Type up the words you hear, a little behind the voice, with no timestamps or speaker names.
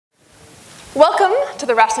Welcome to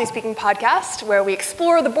the Rationally Speaking podcast, where we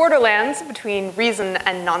explore the borderlands between reason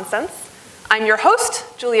and nonsense. I'm your host,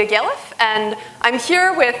 Julia Galef, and I'm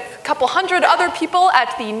here with a couple hundred other people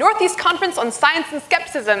at the Northeast Conference on Science and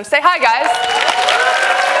Skepticism. Say hi, guys.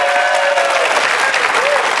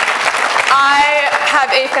 I have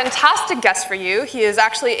a fantastic guest for you. He is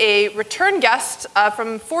actually a return guest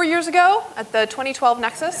from 4 years ago at the 2012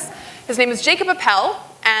 NECSS. His name is Jacob Appel,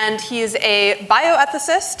 and he is a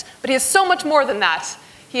bioethicist, but he is so much more than that.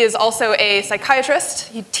 He is also a psychiatrist.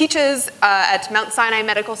 He teaches at Mount Sinai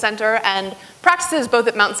Medical Center and practices both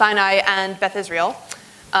at Mount Sinai and Beth Israel.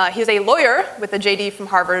 He is a lawyer with a JD from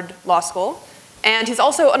Harvard Law School, and he's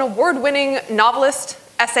also an award-winning novelist,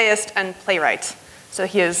 essayist, and playwright. So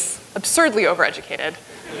he is absurdly overeducated.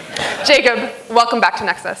 Jacob, welcome back to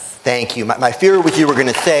NECSS. Thank you. My fear was you were going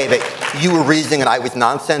to say that you were reasoning and I was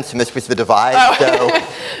nonsense, and this was the divide. Oh.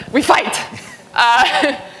 So. We fight.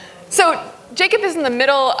 So Jacob is in the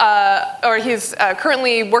middle, or he's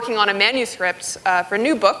currently working on a manuscript for a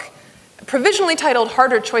new book, provisionally titled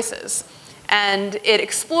Harder Choices. And it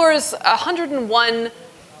explores 101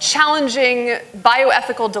 challenging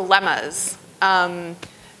bioethical dilemmas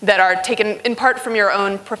that are taken in part from your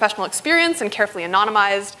own professional experience and carefully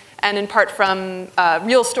anonymized, and in part from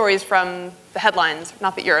real stories from the headlines.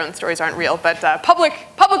 Not that your own stories aren't real, but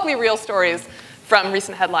publicly real stories from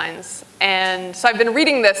recent headlines. And so I've been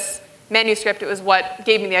reading this manuscript. It was what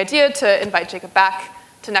gave me the idea to invite Jacob back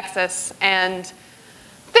to NECSS, and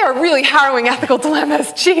they are really harrowing ethical dilemmas.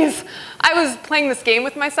 Jeez. I was playing this game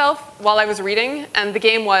with myself while I was reading, and the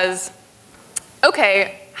game was,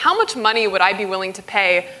 okay, how much money would I be willing to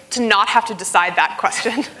pay to not have to decide that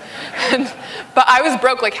question? But I was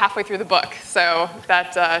broke like halfway through the book, so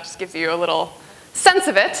that just gives you a little sense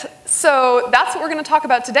of it. So that's what we're going to talk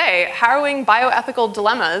about today, harrowing bioethical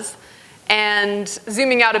dilemmas. And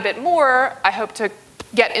zooming out a bit more, I hope to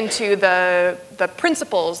get into the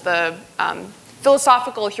principles, the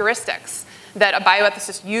philosophical heuristics that a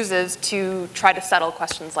bioethicist uses to try to settle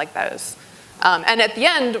questions like those. And at the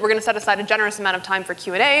end, we're going to set aside a generous amount of time for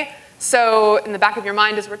Q&A. So in the back of your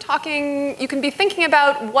mind as we're talking, you can be thinking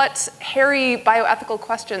about what hairy bioethical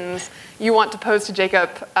questions you want to pose to Jacob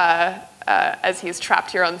as he's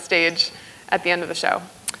trapped here on stage at the end of the show.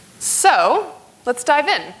 So let's dive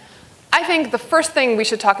in. I think the first thing we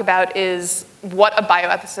should talk about is what a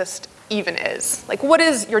bioethicist even is. Like, what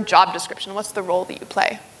is your job description? What's the role that you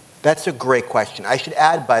play? That's a great question. I should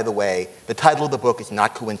add, by the way, the title of the book is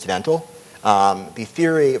not coincidental. The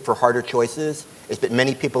theory for Harder Choices is that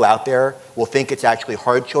many people out there will think it's actually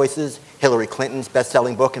Hard Choices, Hillary Clinton's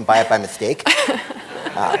best-selling book, and buy it by mistake.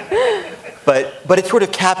 But it sort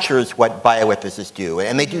of captures what bioethicists do,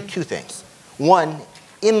 and they do two things. One,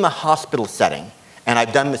 in the hospital setting, and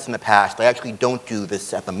I've done this in the past, I actually don't do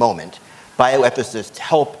this at the moment, bioethicists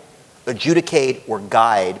help adjudicate or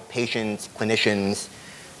guide patients, clinicians,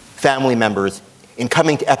 family members in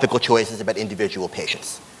coming to ethical choices about individual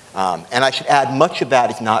patients. And I should add, much of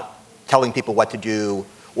that is not telling people what to do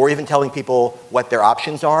or even telling people what their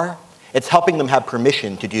options are. It's helping them have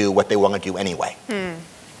permission to do what they want to do anyway.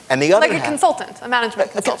 And the other like a consultant, a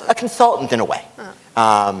management consultant. A consultant in a way.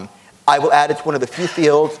 I will add it's one of the few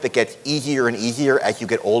fields that gets easier and easier as you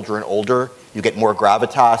get older and older. You get more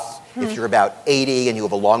gravitas. If you're about 80 and you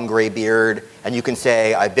have a long gray beard and you can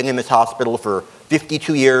say, I've been in this hospital for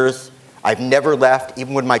 52 years, I've never left,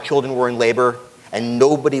 even when my children were in labor, and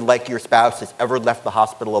nobody like your spouse has ever left the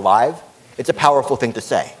hospital alive, it's a powerful thing to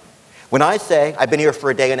say. When I say, I've been here for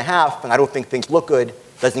a day and a half and I don't think things look good,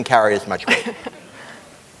 doesn't carry as much weight.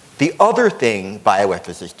 The other thing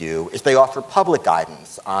bioethicists do is they offer public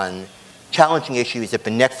guidance on challenging issues at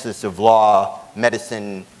the nexus of law,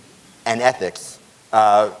 medicine, and ethics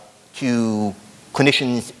to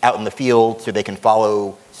clinicians out in the field so they can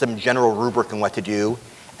follow some general rubric on what to do.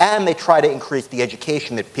 And they try to increase the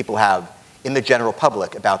education that people have in the general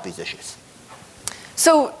public about these issues.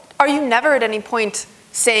 So are you never at any point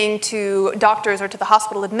saying to doctors or to the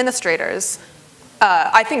hospital administrators,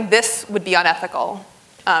 I think this would be unethical,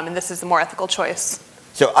 and this is the more ethical choice?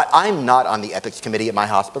 So I'm not on the ethics committee at my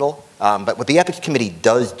hospital, but what the ethics committee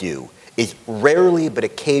does do is rarely but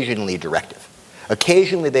occasionally directive.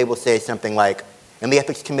 Occasionally they will say something like, and the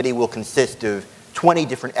ethics committee will consist of 20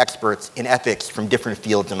 different experts in ethics from different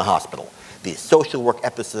fields in the hospital. The social work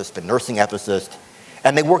ethicist, the nursing ethicist,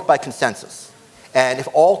 and they work by consensus. And if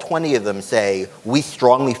all 20 of them say, we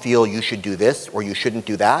strongly feel you should do this or you shouldn't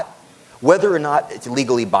do that, whether or not it's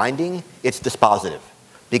legally binding, it's dispositive.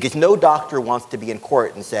 Because no doctor wants to be in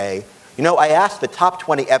court and say, you know, I asked the top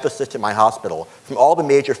 20 ethicists at my hospital from all the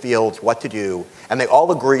major fields what to do, and they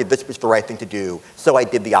all agreed this was the right thing to do, so I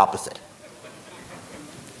did the opposite.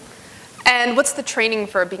 And what's the training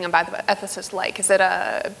for being a bioethicist like? Is it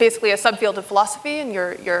basically a subfield of philosophy, and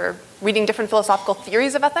you're reading different philosophical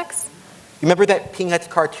theories of ethics? You remember that Peanuts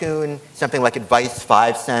cartoon, something like Advice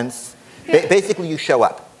 5 cents? Yeah. Basically, you show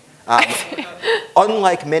up.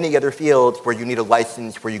 Unlike many other fields where you need a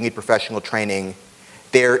license, where you need professional training,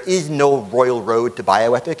 there is no royal road to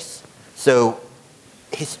bioethics. So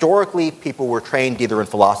historically, people were trained either in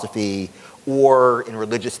philosophy or in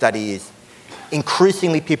religious studies.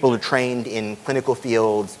 Increasingly, people are trained in clinical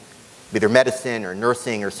fields, either medicine or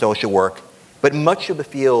nursing or social work. But much of the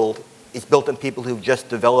field is built on people who've just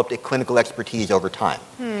developed a clinical expertise over time.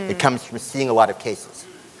 It comes from seeing a lot of cases,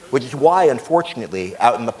 which is why, unfortunately,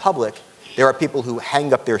 out in the public, there are people who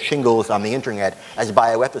hang up their shingles on the internet as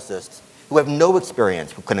bioethicists who have no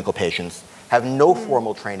experience with clinical patients, have no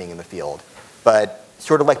formal training in the field, but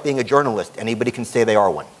sort of like being a journalist, anybody can say they are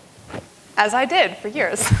one. As I did for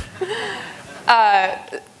years.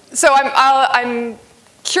 So I'm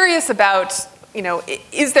curious about,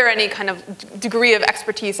 is there any kind of degree of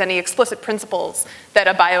expertise, any explicit principles that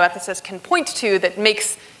a bioethicist can point to that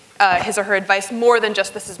makes his or her advice more than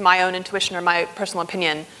just this is my own intuition or my personal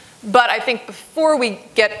opinion? But I think before we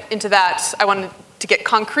get into that, I wanted to get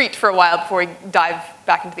concrete for a while before we dive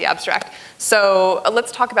back into the abstract. So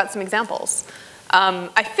let's talk about some examples.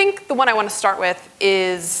 I think the one I want to start with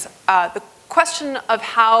is the question of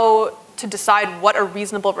how to decide what a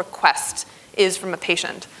reasonable request is from a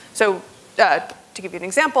patient. So to give you an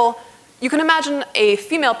example, you can imagine a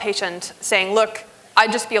female patient saying, look,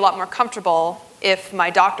 I'd just be a lot more comfortable if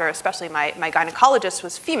my doctor, especially my gynecologist,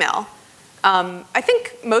 was female. I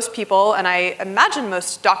think most people, and I imagine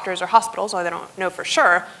most doctors or hospitals, although I don't know for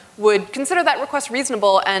sure, would consider that request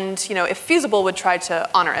reasonable and, if feasible, would try to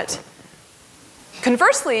honor it.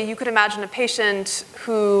 Conversely, you could imagine a patient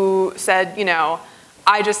who said,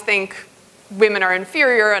 I just think women are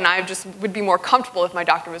inferior and I just would be more comfortable if my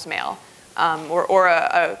doctor was male. Or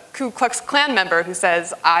a Ku Klux Klan member who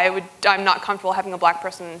says, I'm not comfortable having a black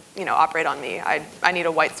person, operate on me. I need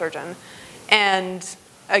a white surgeon. And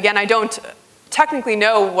again, I don't technically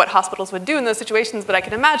know what hospitals would do in those situations, but I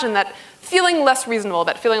can imagine that feeling less reasonable,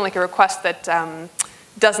 that feeling like a request that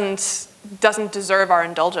doesn't deserve our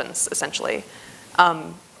indulgence, essentially.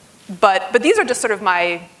 But these are just sort of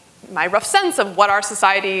my rough sense of what our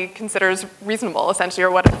society considers reasonable, essentially,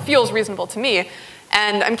 or what feels reasonable to me.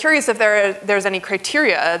 And I'm curious if there's any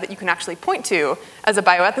criteria that you can actually point to as a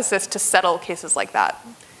bioethicist to settle cases like that.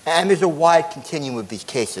 And there's a wide continuum of these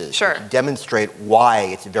cases sure. to demonstrate why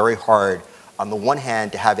it's very hard, on the one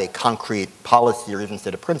hand, to have a concrete policy or even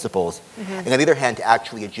set of principles, and on the other hand, to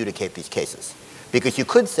actually adjudicate these cases. Because you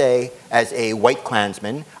could say, as a white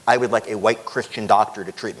Klansman, I would like a white Christian doctor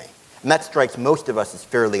to treat me. And that strikes most of us as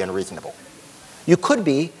fairly unreasonable. You could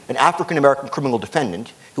be an African-American criminal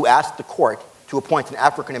defendant who asked the court to appoint an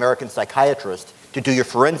African-American psychiatrist to do your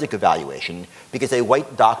forensic evaluation because a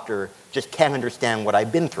white doctor just can't understand what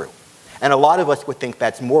I've been through. And a lot of us would think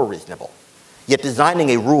that's more reasonable. Yet designing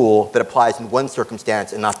a rule that applies in one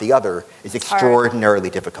circumstance and not the other is extraordinarily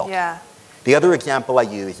difficult. Yeah. The other example I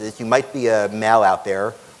use is you might be a male out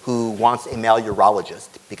there who wants a male urologist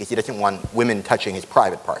because he doesn't want women touching his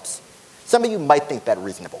private parts. Some of you might think that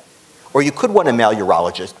reasonable. Or you could want a male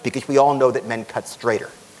urologist because we all know that men cut straighter,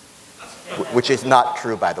 which is not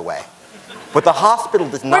true, by the way. But the hospital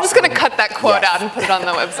does not... We're just going to cut that quote out and put it on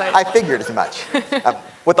the website. I figured as much.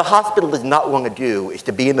 What the hospital does not want to do is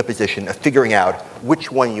to be in the position of figuring out which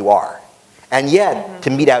one you are. And yet, to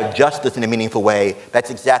mete out justice in a meaningful way, that's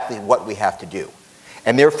exactly what we have to do.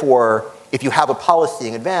 And therefore, if you have a policy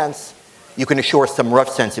in advance, you can assure some rough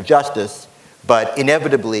sense of justice, but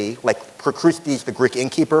inevitably, like Procrustes, the Greek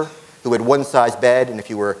innkeeper, who had one-size bed, and if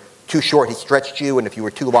you were too short, he stretched you, and if you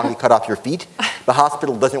were too long, he cut off your feet. The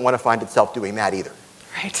hospital doesn't want to find itself doing that either.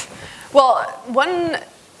 Right. Well, one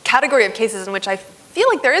category of cases in which I feel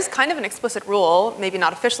like there is kind of an explicit rule, maybe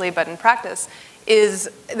not officially, but in practice, is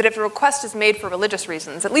that if a request is made for religious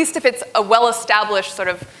reasons, at least if it's a well-established sort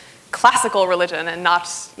of classical religion and not,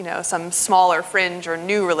 some smaller fringe or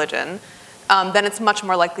new religion, then it's much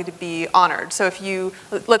more likely to be honored. So if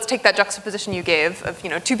let's take that juxtaposition you gave of,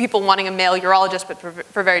 two people wanting a male urologist but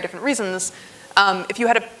for very different reasons. If you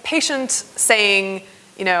had a patient saying,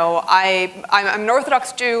 I'm an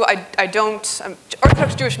Orthodox Jew, I'm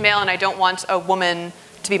Orthodox Jewish male and I don't want a woman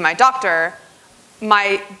to be my doctor,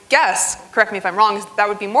 my guess, correct me if I'm wrong, is that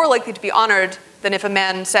would be more likely to be honored than if a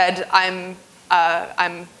man said, I'm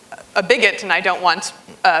a bigot and I don't want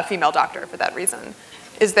a female doctor for that reason.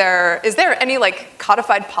 Is there any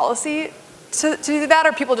codified policy to do that, or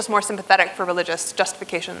are people just more sympathetic for religious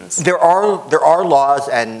justifications? There are laws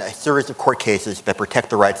and a series of court cases that protect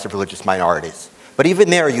the rights of religious minorities. But even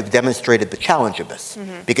there, you've demonstrated the challenge of this.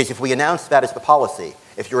 Because if we announce that as the policy,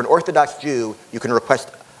 if you're an Orthodox Jew, you can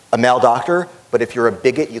request a male doctor, but if you're a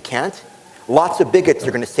bigot, you can't. Lots of bigots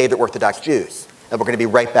are going to say they're Orthodox Jews, and we're going to be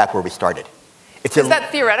right back where we started. Is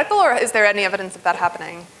that theoretical, or is there any evidence of that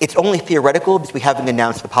happening? It's only theoretical because we haven't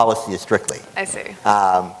announced the policy as strictly. I see.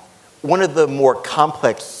 One of the more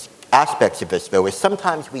complex aspects of this, though, is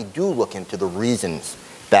sometimes we do look into the reasons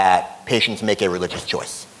that patients make a religious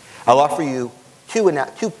choice. I'll offer you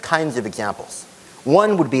two kinds of examples.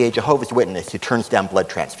 One would be a Jehovah's Witness who turns down blood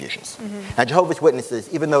transfusions. Now, Jehovah's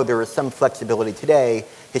Witnesses, even though there is some flexibility today,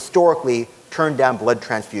 historically turned down blood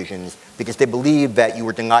transfusions because they believed that you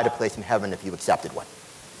were denied a place in heaven if you accepted one.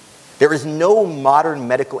 There is no modern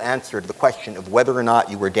medical answer to the question of whether or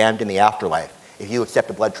not you were damned in the afterlife if you accept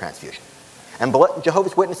a blood transfusion. And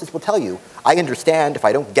Jehovah's Witnesses will tell you, I understand if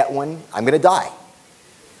I don't get one, I'm going to die.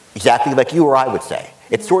 Exactly like you or I would say.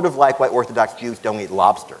 It's sort of like why Orthodox Jews don't eat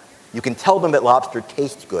lobster. You can tell them that lobster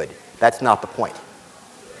tastes good. That's not the point.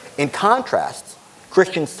 In contrast,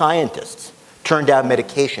 Christian scientists turn down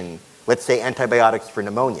medication, let's say antibiotics for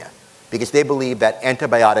pneumonia, because they believe that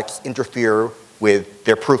antibiotics interfere with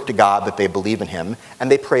their proof to God that they believe in him, and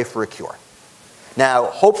they pray for a cure. Now,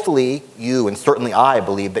 hopefully, you and certainly I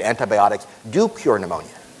believe that antibiotics do cure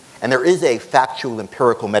pneumonia, and there is a factual,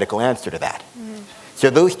 empirical medical answer to that. So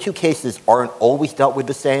those two cases aren't always dealt with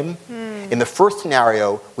the same. In the first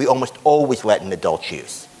scenario, we almost always let an adult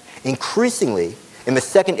choose. Increasingly, in the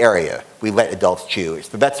second area, we let adults choose.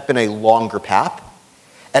 So that's been a longer path.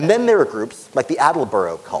 And then there are groups like the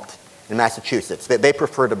Attleboro cult in Massachusetts. They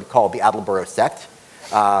prefer to be called the Attleboro sect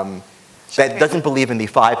that doesn't believe in the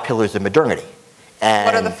 5 pillars of modernity. And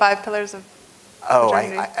what are the 5 pillars of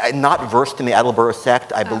modernity? I'm not versed in the Attleboro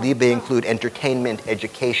sect. I believe they include entertainment,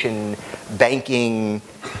 education, banking,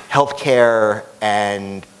 healthcare,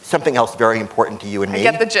 and something else very important to you and me.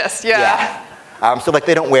 I get the gist, yeah. So like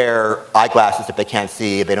they don't wear eyeglasses if they can't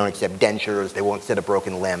see, they don't accept dentures, they won't set a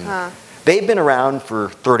broken limb. They've been around for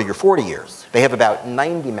 30 or 40 years. They have about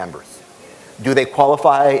 90 members. Do they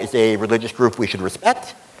qualify as a religious group we should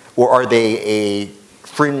respect? Or are they a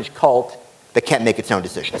fringe cult that can't make its own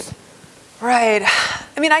decisions? Right.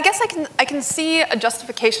 I mean, I guess I can see a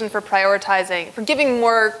justification for prioritizing, for giving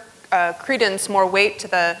more credence, more weight to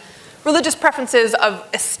the religious preferences of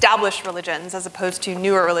established religions as opposed to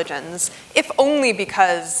newer religions, if only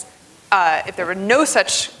because if there were no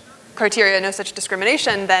such criteria, no such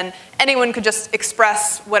discrimination, then anyone could just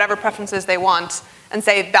express whatever preferences they want and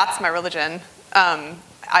say, that's my religion.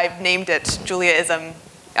 I've named it Judaism,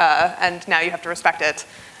 and now you have to respect it.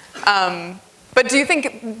 But do you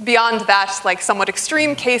think beyond that, like somewhat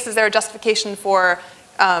extreme case, is there a justification for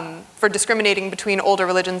discriminating between older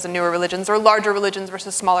religions and newer religions, or larger religions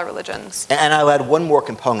versus smaller religions? And I'll add one more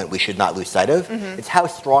component we should not lose sight of. It's how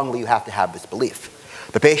strongly you have to have this belief.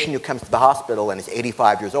 The patient who comes to the hospital and is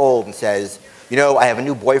 85 years old and says, you know, I have a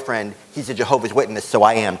new boyfriend, he's a Jehovah's Witness, so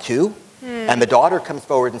I am too. And the daughter comes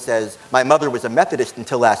forward and says, my mother was a Methodist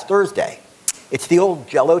until last Thursday. It's the old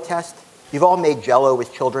Jell-O test. You've all made Jell-O as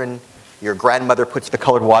children. Your grandmother puts the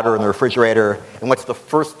colored water in the refrigerator, and what's the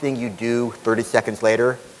first thing you do 30 seconds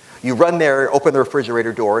later? You run there, open the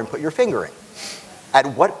refrigerator door, and put your finger in. At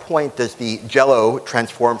what point does the Jell-O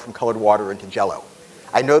transform from colored water into Jell-O?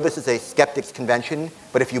 I know this is a skeptics convention,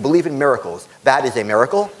 but if you believe in miracles, that is a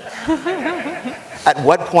miracle. At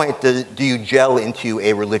what point do you gel into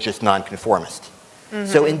a religious nonconformist?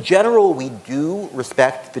 So in general, we do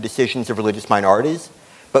respect the decisions of religious minorities,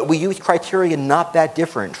 but we use criteria not that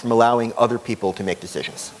different from allowing other people to make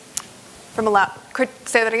decisions.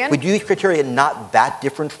 Say that again? We use criteria not that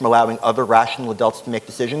different from allowing other rational adults to make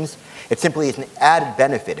decisions. It simply is an added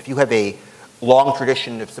benefit. If you have a long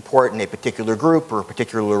tradition of support in a particular group or a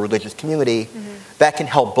particular religious community, that can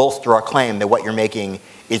help bolster our claim that what you're making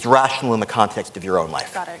is rational in the context of your own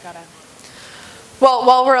life. Got it. Well,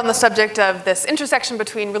 while we're on the subject of this intersection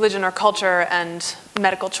between religion or culture and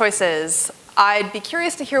medical choices, I'd be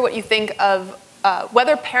curious to hear what you think of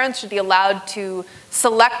whether parents should be allowed to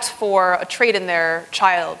select for a trait in their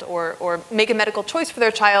child or make a medical choice for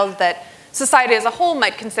their child that society as a whole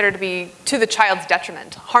might consider to be to the child's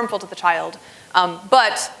detriment, harmful to the child,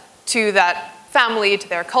 but to that family, to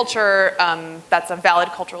their culture, that's a valid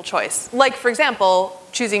cultural choice. Like, for example,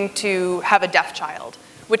 choosing to have a deaf child,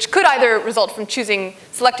 which could either result from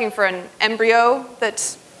selecting for an embryo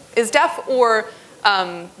that is deaf or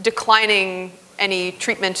declining any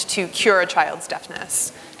treatment to cure a child's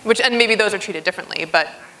deafness, and maybe those are treated differently, but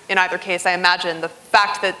in either case, I imagine the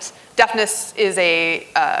fact that deafness is a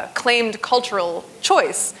claimed cultural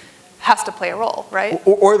choice has to play a role, right?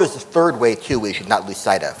 Or there's a third way, too, we should not lose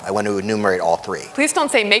sight of. I want to enumerate all three. Please don't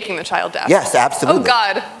say making the child deaf. Yes, absolutely. Oh,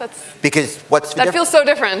 God. Because what's the difference? That feels so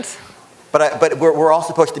different. But we're all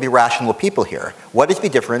supposed to be rational people here. What is the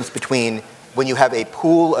difference between when you have a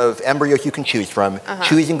pool of embryos you can choose from,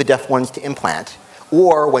 choosing the deaf ones to implant,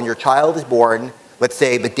 or when your child is born, let's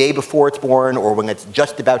say the day before it's born or when it's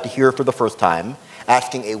just about to hear for the first time,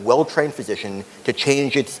 asking a well-trained physician to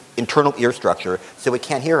change its internal ear structure so it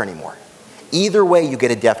can't hear anymore. Either way, you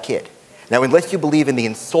get a deaf kid. Now, unless you believe in the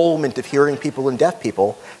ensoulment of hearing people and deaf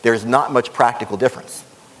people, there's not much practical difference.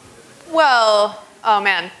 Well, oh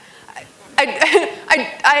man.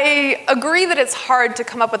 I agree that it's hard to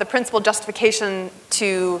come up with a principled justification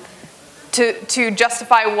to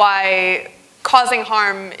justify why causing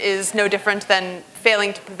harm is no different than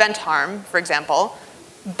failing to prevent harm, for example.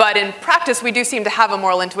 But in practice, we do seem to have a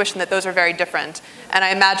moral intuition that those are very different. And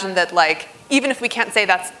I imagine that, like, even if we can't say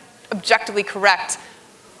that's objectively correct,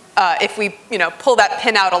 if we, pull that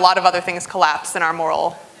pin out, a lot of other things collapse in our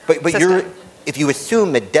moral system. If you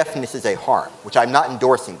assume that deafness is a harm, which I'm not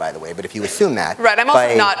endorsing, by the way, but if you assume that. Right, I'm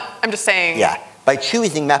also not, I'm just saying. Yeah, by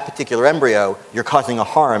choosing that particular embryo, you're causing a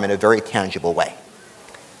harm in a very tangible way.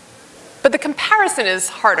 But the comparison is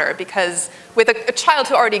harder because with a child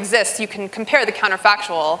who already exists, you can compare the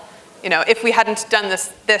counterfactual. If we hadn't done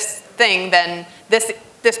this thing, then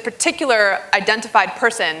this particular identified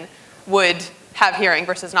person would have hearing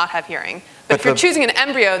versus not have hearing. But if you're choosing an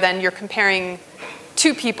embryo, then you're comparing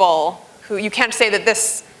two people who you can't say that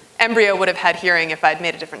this embryo would have had hearing if I'd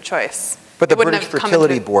made a different choice. But the British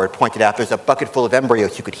Fertility Board pointed out there's a bucket full of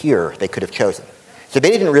embryos you could hear they could have chosen. So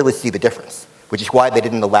they didn't really see the difference, which is why they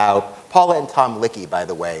didn't allow. Paula and Tom Lickey, by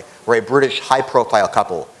the way, were a British high-profile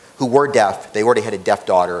couple who were deaf. They already had a deaf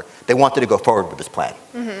daughter. They wanted to go forward with this plan.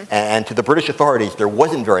 And to the British authorities, there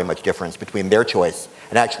wasn't very much difference between their choice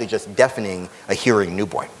and actually just deafening a hearing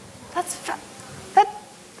newborn.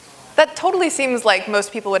 That totally seems like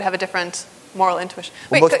most people would have a different moral intuition.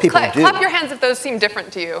 Well, most people do. Clap your hands if those seem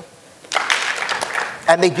different to you.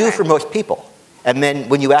 And they do for most people. And then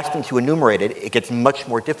when you ask them to enumerate it, it gets much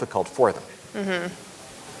more difficult for them.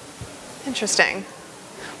 Interesting.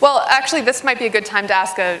 Well, actually, this might be a good time to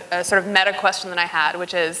ask a sort of meta question that I had,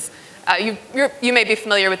 which is, you may be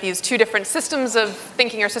familiar with these two different systems of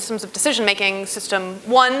thinking or systems of decision-making. System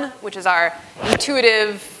one, which is our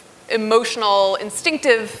intuitive, emotional,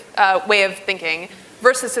 instinctive way of thinking,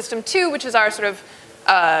 versus system two, which is our sort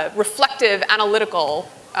of reflective, analytical,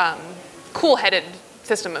 cool-headed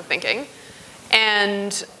system of thinking.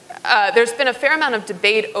 And there's been a fair amount of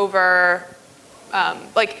debate over,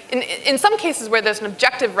 in some cases where there's an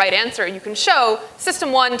objective right answer, you can show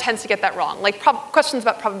system one tends to get that wrong. Like questions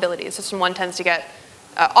about probabilities, system one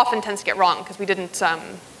often tends to get wrong because we didn't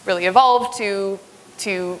really evolve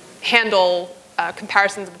to handle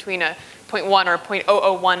comparisons between a 0.1 or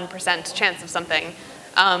 0.001% chance of something.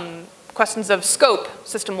 Questions of scope,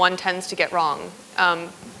 system one tends to get wrong.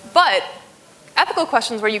 But ethical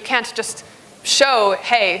questions where you can't just show,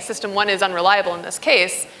 hey, system one is unreliable in this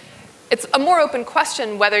case, it's a more open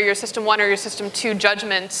question whether your system one or your system two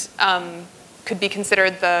judgment could be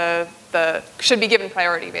considered should be given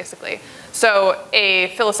priority, basically. So a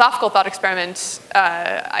philosophical thought experiment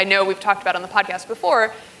I know we've talked about on the podcast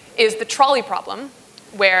before is the trolley problem,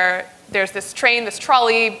 where there's this train, this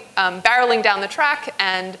trolley barreling down the track,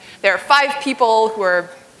 and there are 5 people who are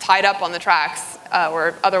tied up on the tracks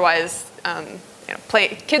or otherwise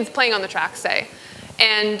kids playing on the tracks, say.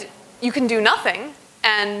 And you can do nothing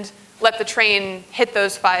and let the train hit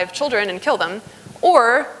those 5 children and kill them,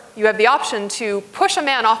 or you have the option to push a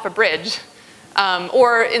man off a bridge,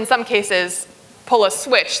 or in some cases, pull a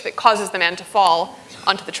switch that causes the man to fall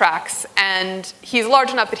onto the tracks. And he's large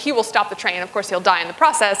enough that he will stop the train. Of course, he'll die in the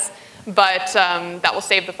process, but that will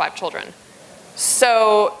save the 5 children.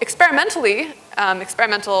 So experimentally,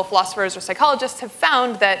 experimental philosophers or psychologists have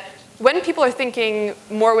found that when people are thinking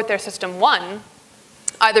more with their system one,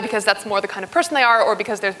 either because that's more the kind of person they are or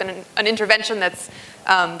because there's been an intervention that's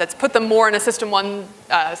put them more in a system one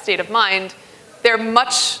state of mind, they're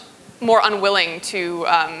much more unwilling to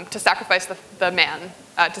sacrifice the man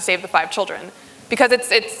to save the 5 children. Because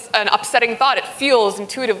it's an upsetting thought. It feels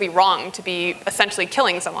intuitively wrong to be essentially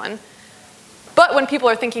killing someone. But when people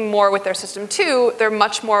are thinking more with their system two, they're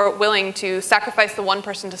much more willing to sacrifice the 1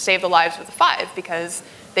 person to save the lives of the 5 because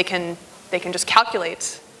they can just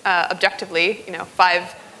calculate objectively,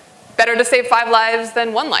 better to save 5 lives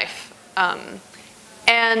than 1 life.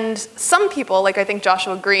 And some people, like I think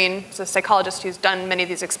Joshua Green, who's a psychologist who's done many of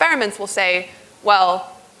these experiments, will say,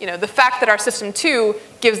 well, the fact that our system 2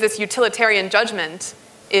 gives this utilitarian judgment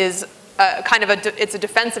is it's a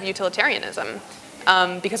defense of utilitarianism,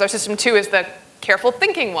 because our system 2 is the careful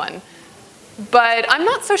thinking one. But I'm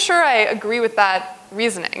not so sure I agree with that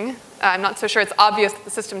reasoning. I'm not so sure it's obvious that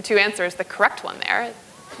the system 2 answer is the correct one there.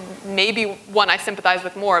 Maybe one I sympathize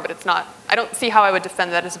with more, but it's not. I don't see how I would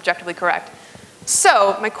defend that as objectively correct.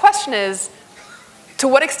 So my question is, to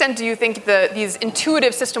what extent do you think these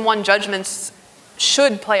intuitive system 1 judgments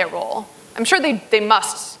should play a role? I'm sure they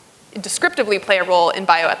must descriptively play a role in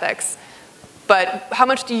bioethics, but how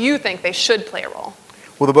much do you think they should play a role?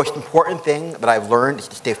 Well, the most important thing that I've learned is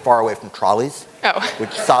to stay far away from trolleys,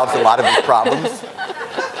 which solves a lot of these problems.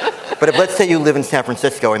 But if, let's say, you live in San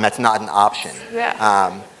Francisco and that's not an option,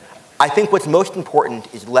 I think what's most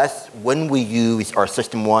important is less when we use our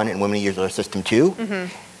system 1 and when we use our system 2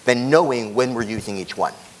 than knowing when we're using each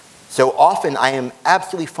one. So often I am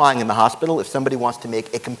absolutely fine in the hospital if somebody wants to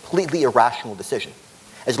make a completely irrational decision.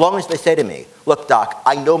 As long as they say to me, look, doc,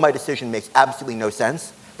 I know my decision makes absolutely no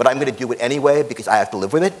sense, but I'm going to do it anyway because I have to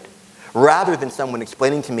live with it, rather than someone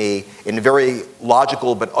explaining to me in very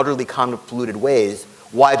logical but utterly convoluted ways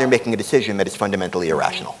why they're making a decision that is fundamentally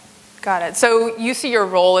irrational. Got it. So you see your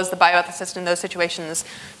role as the bioethicist in those situations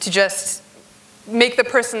to just make the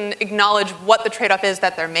person acknowledge what the trade-off is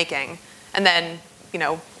that they're making, and then,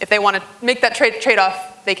 if they want to make that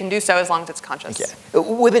trade-off, they can do so as long as it's conscious. Yeah.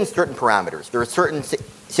 Within certain parameters. There are certain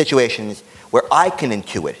situations where I can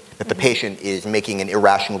intuit that the patient is making an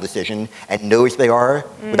irrational decision and knows they are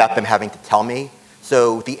without them having to tell me.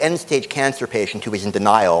 So the end-stage cancer patient who is in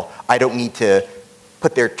denial, I don't need to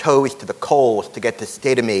put their toes to the coals to get to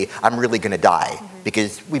say to me, I'm really going to die,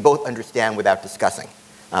 because we both understand without discussing.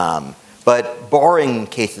 But barring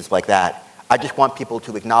cases like that, I just want people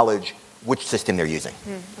to acknowledge which system they're using.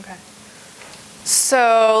 Okay.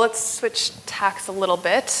 So let's switch tacks a little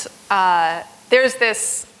bit. There's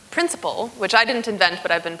this principle, which I didn't invent,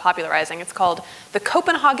 but I've been popularizing. It's called the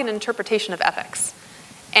Copenhagen interpretation of ethics.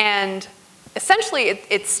 And essentially,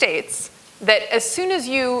 it states that as soon as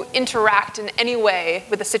you interact in any way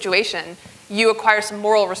with a situation, you acquire some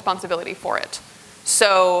moral responsibility for it.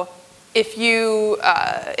 So if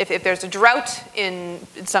there's a drought in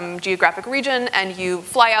some geographic region and you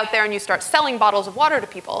fly out there and you start selling bottles of water to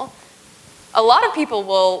people, a lot of people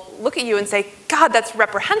will look at you and say, God, that's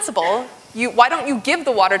reprehensible. Why don't you give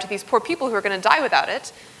the water to these poor people who are going to die without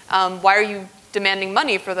it? Why are you demanding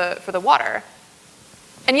money for the water?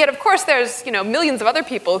 And yet, of course, there's millions of other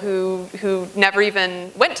people who never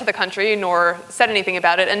even went to the country nor said anything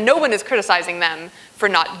about it, and no one is criticizing them for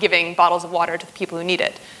not giving bottles of water to the people who need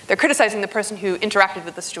it. They're criticizing the person who interacted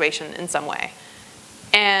with the situation in some way.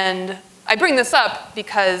 And I bring this up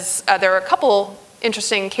because there are a couple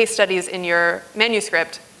interesting case studies in your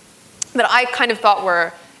manuscript that I kind of thought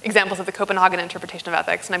were examples of the Copenhagen interpretation of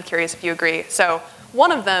ethics, and I'm curious if you agree. So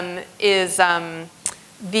one of them is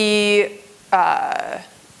the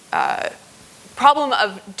problem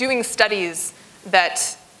of doing studies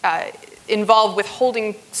that involve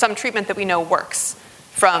withholding some treatment that we know works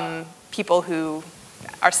from people who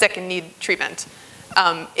are sick and need treatment.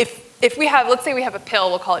 If we have, let's say we have a pill,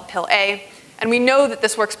 we'll call it pill A, and we know that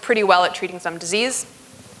this works pretty well at treating some disease,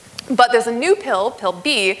 but there's a new pill, pill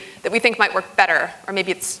B, that we think might work better, or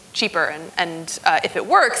maybe it's cheaper, and if it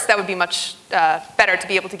works, that would be much better to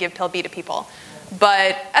be able to give pill B to people.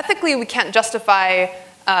 But ethically, we can't justify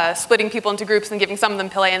splitting people into groups and giving some of them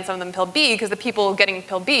pill A and some of them pill B, because the people getting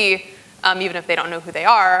pill B, even if they don't know who they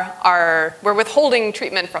are, we're withholding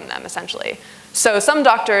treatment from them, essentially. So some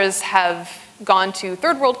doctors have gone to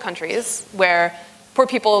third world countries where poor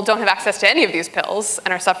people don't have access to any of these pills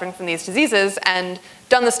and are suffering from these diseases, and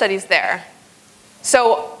done the studies there.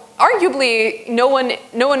 So arguably, no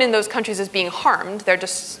one in those countries is being harmed. They're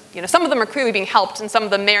just, some of them are clearly being helped, and some of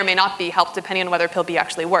them may or may not be helped depending on whether pill B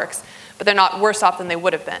actually works. But they're not worse off than they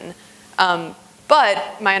would have been.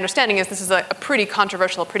 But my understanding is this is a pretty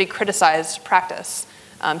controversial, pretty criticized practice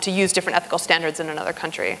to use different ethical standards in another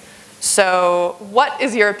country. So what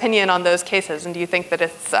is your opinion on those cases, and do you think that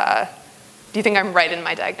do you think I'm right in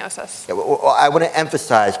my diagnosis? Yeah, well, I want to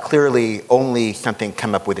emphasize, clearly only something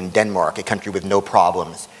come up with in Denmark, a country with no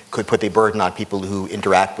problems, could put the burden on people who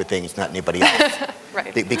interact with things, not anybody else.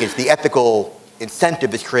 Right. Because the ethical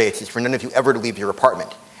incentive this creates is for none of you ever to leave your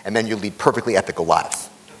apartment, and then you lead perfectly ethical lives.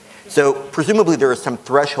 So presumably there is some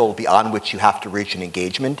threshold beyond which you have to reach an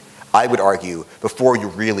engagement, I would argue, before you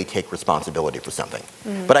really take responsibility for something.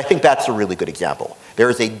 But I think that's a really good example. There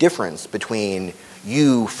is a difference between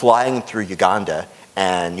you flying through Uganda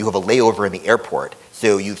and you have a layover in the airport,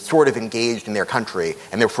 so you've sort of engaged in their country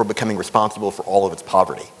and therefore becoming responsible for all of its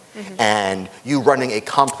poverty. and you running a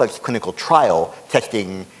complex clinical trial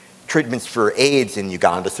testing treatments for AIDS in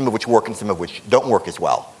Uganda, some of which work and some of which don't work as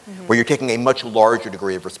well, where you're taking a much larger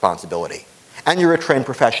degree of responsibility. And you're a trained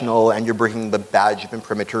professional, and you're bringing the badge of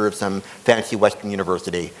imprimatur of some fancy Western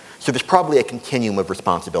university. So there's probably a continuum of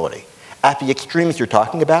responsibility. At the extremes you're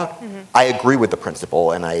talking about, I agree with the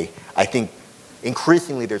principle, and I think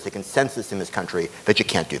increasingly there's a consensus in this country that you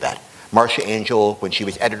can't do that. Marcia Angel, when she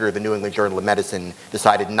was editor of the New England Journal of Medicine,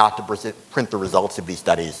 decided not to print the results of these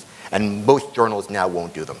studies, and most journals now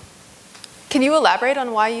won't do them. Can you elaborate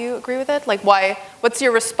on why you agree with it? Like what's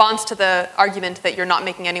your response to the argument that you're not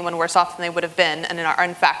making anyone worse off than they would have been and are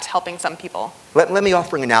in fact helping some people? Let me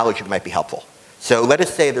offer an analogy that might be helpful. So let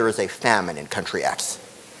us say there is a famine in country X,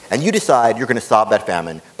 and you decide you're going to solve that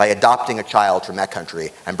famine by adopting a child from that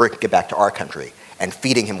country and bringing it back to our country and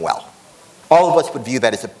feeding him well. All of us would view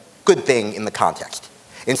that as a good thing in the context.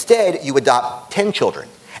 Instead, you adopt 10 children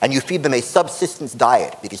and you feed them a subsistence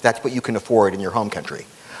diet because that's what you can afford in your home country.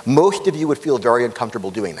 Most of you would feel very uncomfortable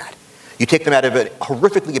doing that. You take them out of a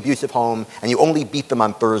horrifically abusive home and you only beat them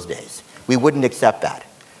on Thursdays. We wouldn't accept that.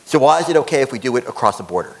 So why is it okay if we do it across the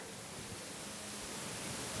border?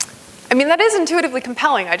 I mean, that is intuitively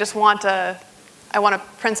compelling. I want a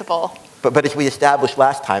principle. But as we established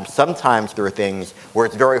last time, sometimes there are things where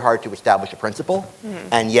it's very hard to establish a principle,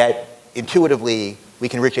 and yet intuitively we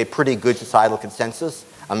can reach a pretty good societal consensus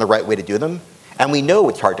on the right way to do them. And we know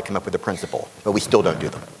it's hard to come up with a principle, but we still don't do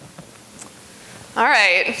them. All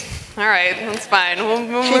right, that's fine. We'll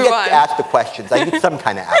move on. She gets to ask the questions. I get some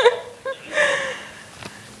kind of out.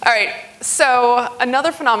 All right, so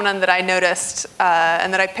another phenomenon that I noticed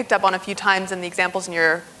and that I picked up on a few times in the examples in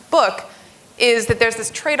your book is that there's this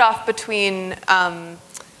trade-off between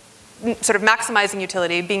sort of maximizing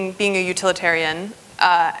utility, being a utilitarian,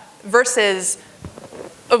 versus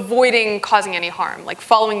avoiding causing any harm, like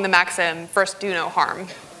following the maxim, first do no harm.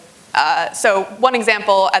 So one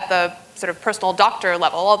example at the sort of personal doctor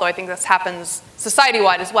level, although I think this happens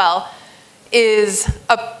society-wide as well, is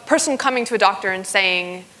a person coming to a doctor and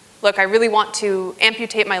saying, look, I really want to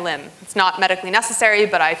amputate my limb. It's not medically necessary,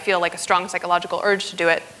 but I feel like a strong psychological urge to do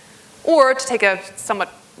it. Or to take a somewhat,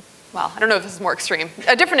 well, I don't know if this is more extreme,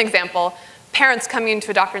 a different example, parents coming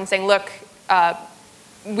into a doctor and saying, look,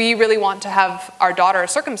 we really want to have our daughter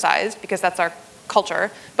circumcised because that's our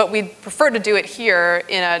culture, but we'd prefer to do it here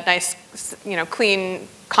in a nice, clean,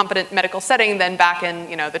 competent medical setting than back in,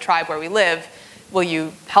 the tribe where we live. Will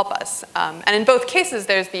you help us? And in both cases,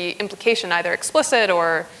 there's the implication, either explicit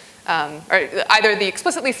or either the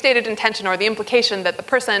explicitly stated intention or the implication that the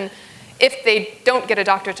person, if they don't get a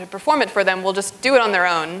doctor to perform it for them, will just do it on their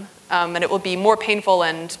own, and it will be more painful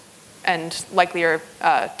and likelier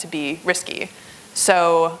to be risky.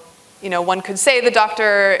 So, one could say the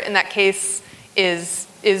doctor in that case is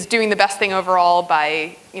doing the best thing overall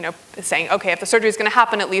by, saying, okay, if the surgery is going to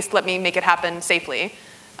happen, at least let me make it happen safely.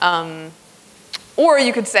 Or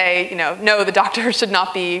you could say, no, the doctor should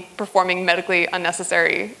not be performing medically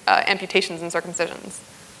unnecessary amputations and circumcisions.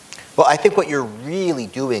 Well, I think what you're really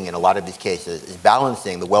doing in a lot of these cases is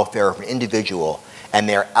balancing the welfare of an individual and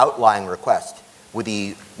their outlying request with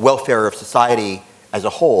the welfare of society as a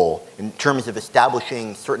whole in terms of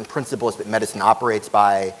establishing certain principles that medicine operates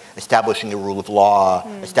by, establishing the rule of law,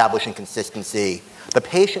 establishing consistency. The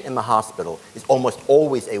patient in the hospital is almost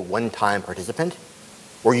always a one-time participant,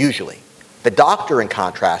 or usually. The doctor, in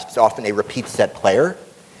contrast, is often a repeat set player.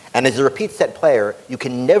 And as a repeat set player, you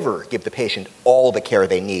can never give the patient all the care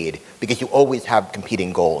they need because you always have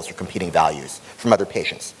competing goals or competing values from other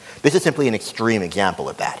patients. This is simply an extreme example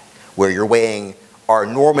of that, where you're weighing our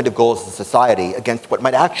normative goals as a society against what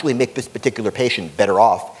might actually make this particular patient better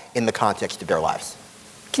off in the context of their lives.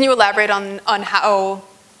 Can you elaborate on how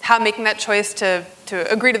making that choice to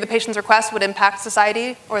agree to the patient's request would impact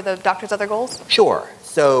society or the doctor's other goals? Sure.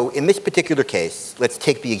 So in this particular case, let's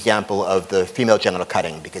take the example of the female genital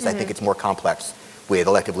cutting because I think it's more complex with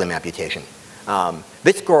elective limb amputation.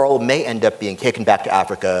 This girl may end up being taken back to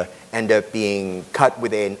Africa, end up being cut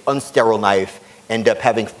with an unsterile knife, end up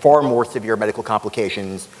having far more severe medical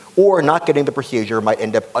complications, or not getting the procedure, might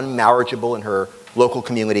end up unmarriageable in her local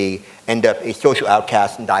community, end up a social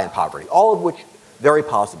outcast and die in poverty, all of which very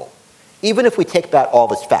possible. Even if we take that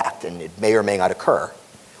all as fact, and it may or may not occur,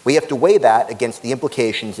 we have to weigh that against the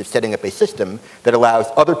implications of setting up a system that allows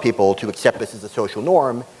other people to accept this as a social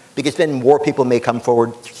norm, because then more people may come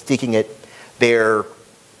forward seeking it.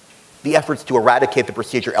 The efforts to eradicate the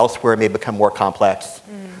procedure elsewhere may become more complex.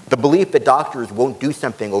 The belief that doctors won't do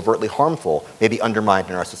something overtly harmful may be undermined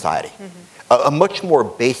in our society. A much more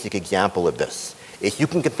basic example of this is you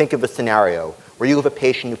can think of a scenario where you have a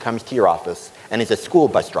patient who comes to your office and is a school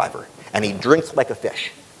bus driver, and he drinks like a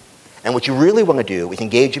fish. And what you really want to do is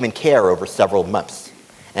engage him in care over several months.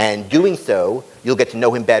 And doing so, you'll get to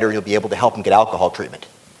know him better, you'll be able to help him get alcohol treatment.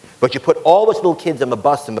 But you put all those little kids on the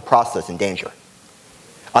bus in the process in danger.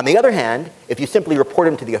 On the other hand, if you simply report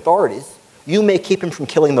him to the authorities, you may keep him from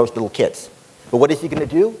killing those little kids. But what is he going to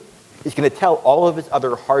do? He's going to tell all of his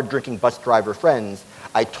other hard-drinking bus driver friends,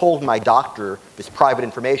 I told my doctor this private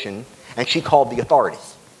information, and she called the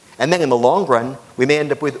authorities. And then in the long run, we may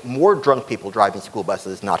end up with more drunk people driving school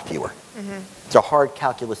buses, not fewer. Mm-hmm. It's a hard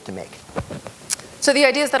calculus to make. So the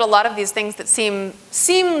idea is that a lot of these things that seem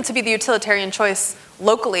to be the utilitarian choice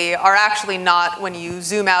locally are actually not when you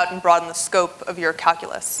zoom out and broaden the scope of your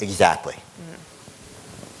calculus. Exactly.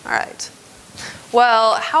 Mm-hmm. All right.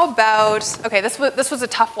 Well, how about, okay, this was a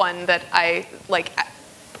tough one that I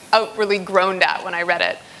outwardly groaned at when I read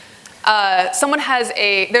it.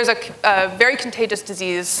 There's a very contagious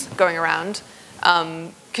disease going around,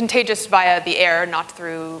 contagious via the air, not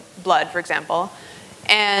through blood, for example.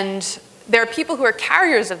 And there are people who are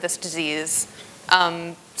carriers of this disease.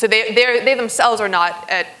 So they themselves are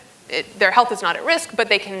not their health is not at risk, but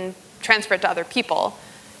they can transfer it to other people.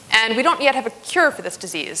 And we don't yet have a cure for this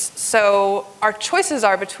disease. So our choices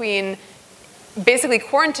are between basically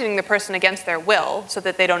quarantining the person against their will so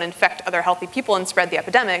that they don't infect other healthy people and spread the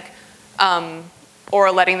epidemic,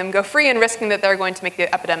 or letting them go free and risking that they're going to make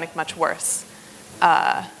the epidemic much worse.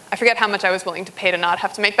 I forget how much I was willing to pay to not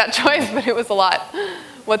have to make that choice, but it was a lot.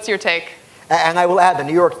 What's your take? And I will add, the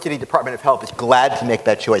New York City Department of Health is glad to make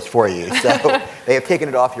that choice for you. So they have taken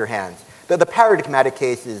it off your hands. The paradigmatic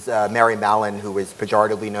case is Mary Mallon, who was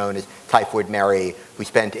pejoratively known as Typhoid Mary, who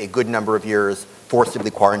spent a good number of years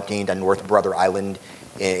forcibly quarantined on North Brother Island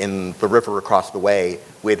in the river across the way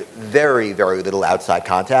with very, very little outside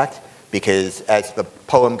contact, because as the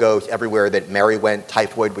poem goes, everywhere that Mary went,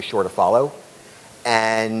 typhoid was sure to follow.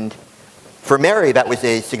 And for Mary, that was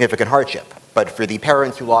a significant hardship. But for the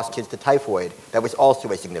parents who lost kids to typhoid, that was also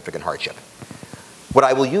a significant hardship. What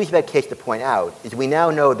I will use that case to point out is we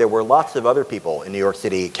now know there were lots of other people in New York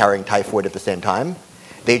City carrying typhoid at the same time.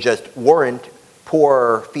 They just weren't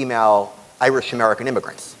poor female Irish American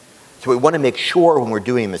immigrants. So we want to make sure when we're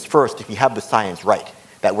doing this first, if we have the science right,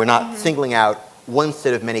 that we're not singling out one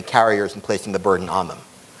set of many carriers and placing the burden on them.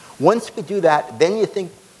 Once we do that, then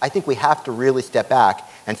I think we have to really step back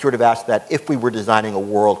and sort of ask that if we were designing a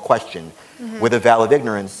world question with a veil of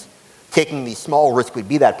ignorance, taking the small risk we'd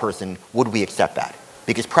be that person, would we accept that?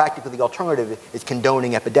 Because practically the alternative is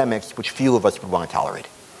condoning epidemics which few of us would want to tolerate.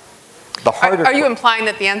 Are you implying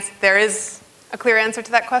that there is a clear answer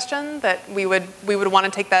to that question, that we would want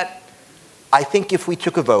to take that? I think if we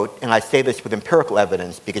took a vote, and I say this with empirical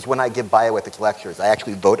evidence, because when I give bioethics lectures, I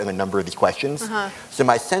actually vote on a number of these questions. So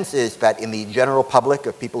my sense is that in the general public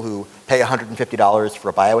of people who pay $150 for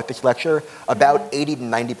a bioethics lecture, about 80 to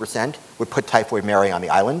 90% would put Typhoid Mary on the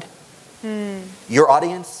island. Your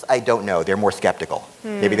audience, I don't know. They're more skeptical.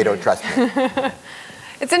 Maybe they don't trust me.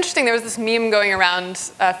 It's interesting. There was this meme going around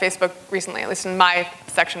Facebook recently, at least in my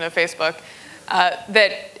section of Facebook,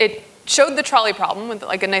 that it showed the trolley problem with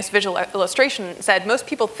like a nice visual illustration. It said most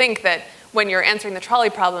people think that when you're answering the trolley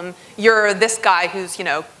problem, you're this guy who's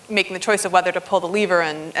making the choice of whether to pull the lever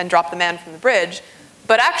and drop the man from the bridge.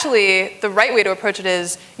 But actually, the right way to approach it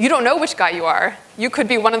is you don't know which guy you are. You could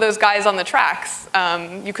be one of those guys on the tracks.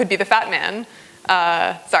 You could be the fat man.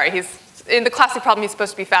 In the classic problem, he's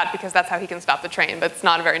supposed to be fat because that's how he can stop the train, but it's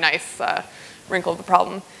not a very nice wrinkle of the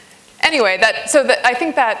problem. Anyway,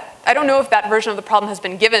 I don't know if that version of the problem has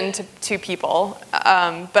been given to people,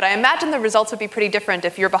 but I imagine the results would be pretty different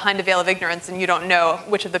if you're behind a veil of ignorance and you don't know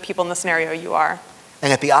which of the people in the scenario you are.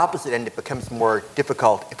 And at the opposite end, it becomes more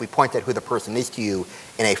difficult if we point out who the person is to you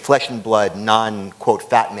in a flesh and blood, non-quote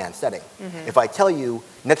fat man setting. If I tell you,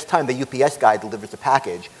 next time the UPS guy delivers a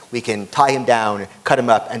package, we can tie him down, cut him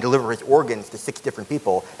up, and deliver his organs to 6 different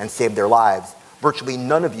people and save their lives, virtually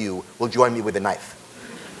none of you will join me with a knife.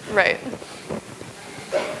 Right.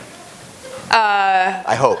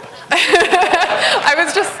 I hope. I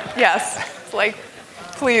was just, yes. It's like,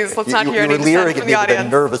 please, let's not hear any dissent from the audience. With a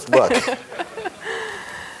nervous look.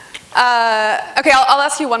 Okay, I'll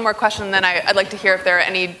ask you one more question, and then I'd like to hear if there are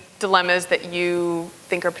any dilemmas that you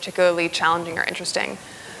think are particularly challenging or interesting.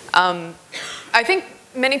 I think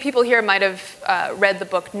many people here might have read the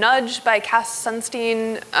book Nudge by Cass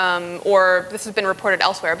Sunstein, or this has been reported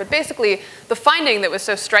elsewhere, but basically the finding that was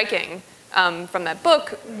so striking from that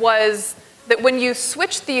book was that when you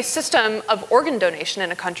switch the system of organ donation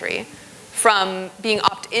in a country from being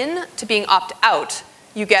opt-in to being opt-out,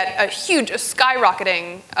 you get a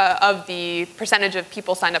skyrocketing of the percentage of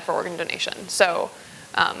people signed up for organ donation. So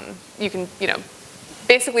you can,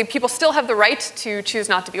 basically people still have the right to choose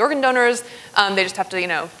not to be organ donors. They just have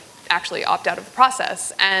to, actually opt out of the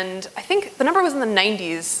process. And I think the number was in the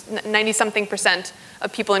 90s, 90-something%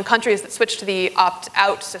 of people in countries that switched to the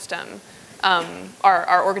opt-out system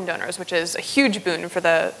are organ donors, which is a huge boon for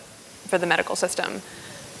the medical system.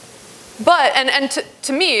 But, and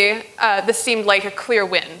to me, this seemed like a clear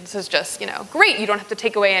win. This is just, great, you don't have to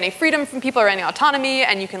take away any freedom from people or any autonomy,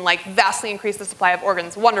 and you can vastly increase the supply of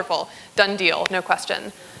organs. Wonderful, done deal, no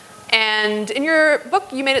question. And in your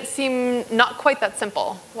book, you made it seem not quite that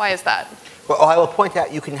simple. Why is that? Well, I will point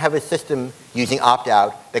out you can have a system using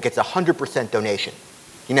opt-out that gets 100% donation.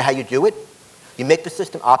 You know how you do it? You make the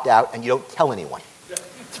system opt-out and you don't tell anyone.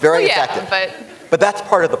 It's very effective. But that's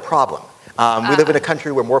part of the problem. We live in a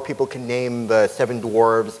country where more people can name the 7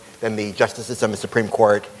 dwarves than the justices on the Supreme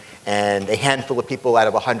Court, and a handful of people out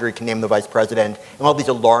of 100 can name the vice president, and all these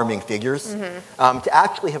alarming figures. To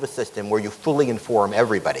actually have a system where you fully inform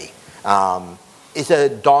everybody is a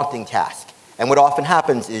daunting task. And what often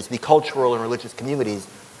happens is the cultural and religious communities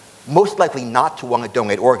most likely not to want to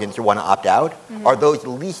donate organs or want to opt out are those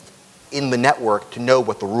least in the network to know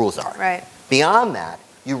what the rules are. Right. Beyond that,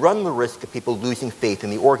 you run the risk of people losing faith in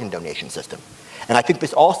the organ donation system. And I think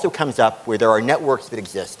this also comes up where there are networks that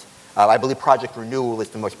exist. I believe Project Renewal is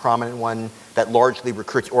the most prominent one that largely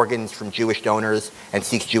recruits organs from Jewish donors and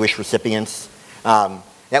seeks Jewish recipients.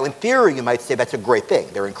 Now, in theory, you might say that's a great thing.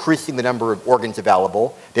 They're increasing the number of organs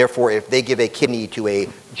available. Therefore, if they give a kidney to a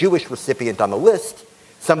Jewish recipient on the list,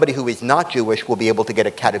 somebody who is not Jewish will be able to get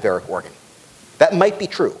a cadaveric organ. That might be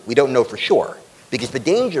true. We don't know for sure. Because the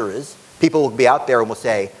danger is people will be out there and will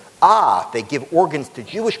say, they give organs to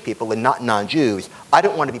Jewish people and not non-Jews. I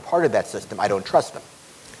don't want to be part of that system. I don't trust them.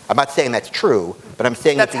 I'm not saying that's true, but I'm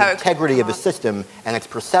saying that the integrity of the system and its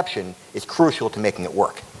perception is crucial to making it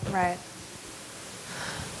work. Right.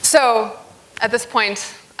 So at this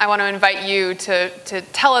point, I want to invite you to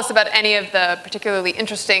tell us about any of the particularly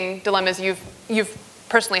interesting dilemmas you've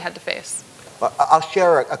personally had to face. Well, I'll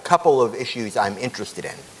share a couple of issues I'm interested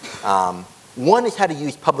in. One is how to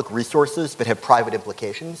use public resources that have private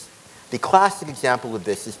implications. The classic example of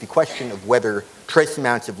this is the question of whether trace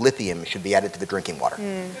amounts of lithium should be added to the drinking water.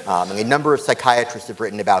 And a number of psychiatrists have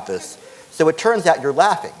written about this. So it turns out, you're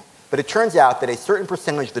laughing, but it turns out that a certain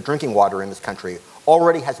percentage of the drinking water in this country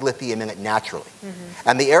already has lithium in it naturally.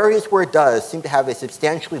 And the areas where it does seem to have a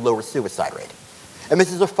substantially lower suicide rate. And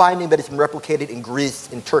this is a finding that has been replicated in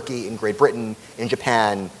Greece, in Turkey, in Great Britain, in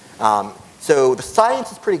Japan. So the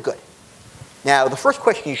science is pretty good. Now, the first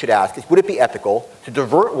question you should ask is, would it be ethical to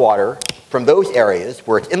divert water from those areas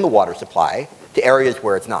where it's in the water supply to areas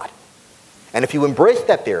where it's not? And if you embrace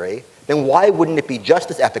that theory, then why wouldn't it be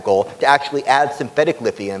just as ethical to actually add synthetic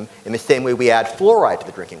lithium in the same way we add fluoride to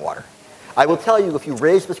the drinking water? I will tell you, if you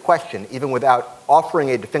raise this question, even without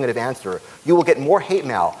offering a definitive answer, you will get more hate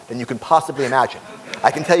mail than you can possibly imagine.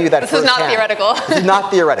 I can tell you that firsthand. This is not theoretical. This is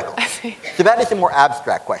not theoretical. So that is a more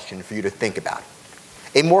abstract question for you to think about.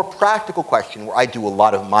 A more practical question, where I do a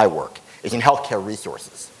lot of my work, is in healthcare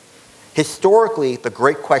resources. Historically, the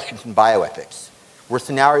great questions in bioethics were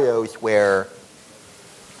scenarios where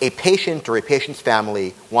a patient or a patient's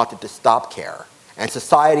family wanted to stop care, and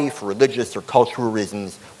society, for religious or cultural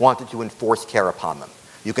reasons, wanted to enforce care upon them.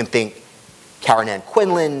 You can think Karen Ann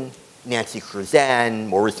Quinlan, Nancy Cruzan,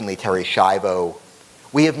 more recently Terry Schiavo.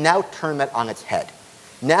 We have now turned that on its head.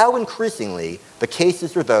 Now, increasingly, the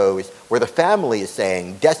cases are those where the family is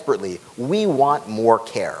saying desperately, we want more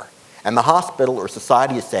care. And the hospital or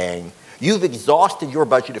society is saying, you've exhausted your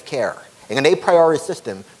budget of care. In an a priori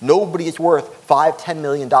system, nobody is worth $5, $10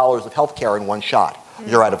 million of health care in one shot.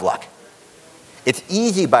 You're out of luck. It's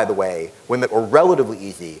easy, by the way, or relatively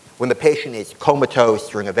easy, when the patient is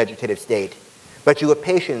comatose or in a vegetative state. But you have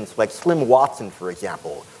patients like Slim Watson, for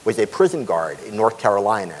example, was a prison guard in North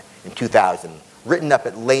Carolina in 2000, written up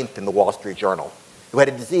at length in the Wall Street Journal, who had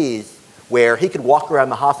a disease where he could walk around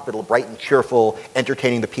the hospital bright and cheerful,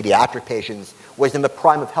 entertaining the pediatric patients, was in the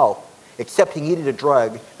prime of health, except he needed a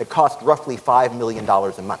drug that cost roughly $5 million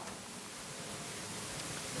a month.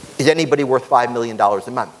 Is anybody worth $5 million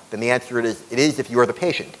a month? Then the answer is, it is if you're the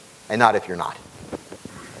patient, and not if you're not.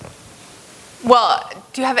 Well,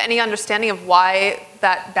 do you have any understanding of why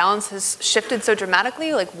that balance has shifted so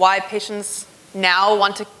dramatically? Like why patients now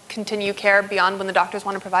want to continue care beyond when the doctors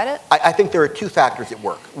want to provide it? I think there are two factors at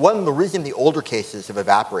work. One, the reason the older cases have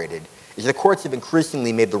evaporated is the courts have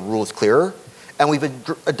increasingly made the rules clearer, and we've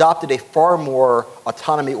adopted a far more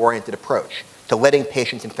autonomy-oriented approach to letting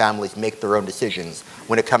patients and families make their own decisions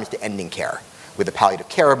when it comes to ending care. with the palliative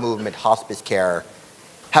care movement, hospice care.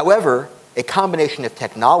 However, a combination of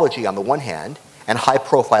technology on the one hand and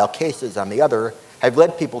high-profile cases on the other have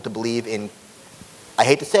led people to believe in, I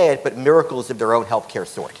hate to say it, but miracles of their own healthcare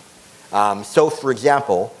sort. So, for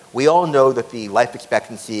example, we all know that the life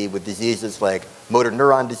expectancy with diseases like motor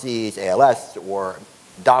neuron disease, ALS, or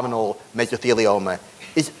abdominal mesothelioma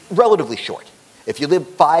is relatively short. If you live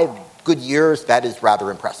 5 good years, that is rather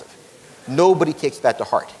impressive. Nobody takes that to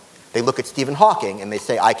heart. They look at Stephen Hawking and they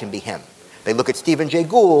say, I can be him. They look at Stephen Jay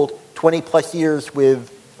Gould, 20 plus years with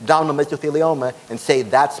abdominal mesothelioma, and say,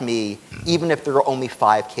 that's me, even if there are only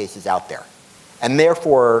 5 cases out there. And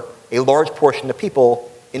therefore, a large portion of people,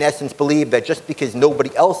 in essence, believe that just because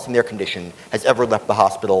nobody else in their condition has ever left the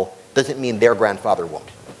hospital doesn't mean their grandfather won't.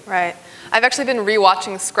 Right. I've actually been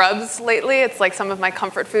rewatching Scrubs lately. It's like some of my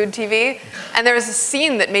comfort food TV. And there was a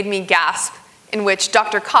scene that made me gasp in which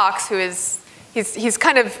Dr. Cox, who is, he's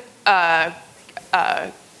kind of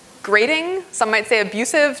grating, some might say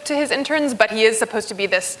abusive to his interns, but he is supposed to be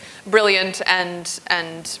this brilliant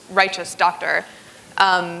and righteous doctor.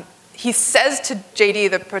 He says to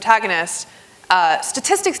JD, the protagonist,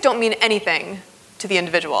 statistics don't mean anything to the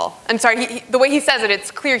individual. I'm sorry, the way he says it,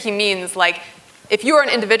 it's clear he means, like, if you are an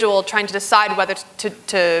individual trying to decide whether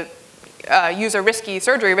to use a risky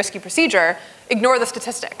surgery, risky procedure, ignore the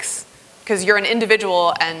statistics, because you're an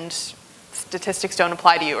individual and statistics don't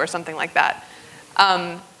apply to you, or something like that.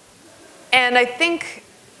 And I think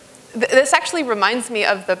this actually reminds me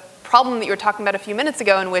of the problem that you were talking about a few minutes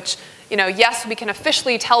ago, in which, you know, yes, we can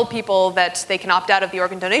officially tell people that they can opt out of the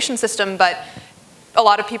organ donation system, but a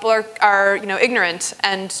lot of people are you know, ignorant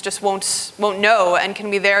and just won't know. And can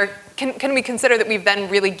we consider that we've then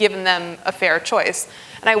really given them a fair choice?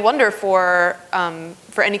 And I wonder for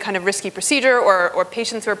any kind of risky procedure or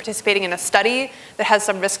patients who are participating in a study that has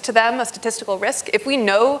some risk to them, a statistical risk, if we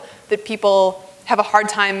know that people have a hard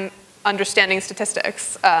time understanding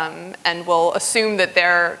statistics and will assume that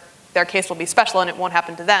their case will be special and it won't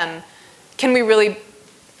happen to them, can we really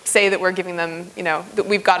say that we're giving them, you know, that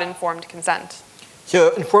we've got informed consent?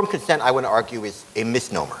 So informed consent, I want to argue, is a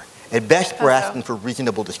misnomer. At best, we're asking for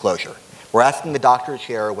reasonable disclosure. We're asking the doctor to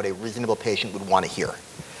share what a reasonable patient would want to hear.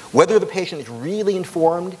 Whether the patient is really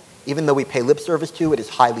informed, even though we pay lip service to it, is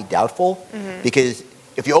highly doubtful, because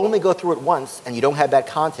if you only go through it once and you don't have that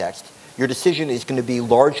context, your decision is going to be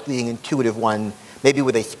largely an intuitive one, maybe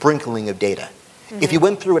with a sprinkling of data. If you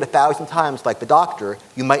went through it 1,000 times like the doctor,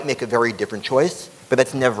 you might make a very different choice, but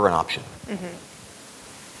that's never an option.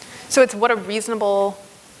 So it's what a person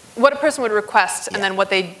would request, and then what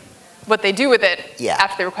they do with it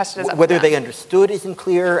after they request it is up to whether them. they understood isn't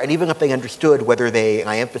clear, and even if they understood, whether they, and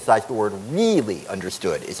I emphasize the word really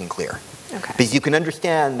understood, isn't clear. Okay. Because you can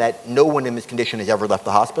understand that no one in this condition has ever left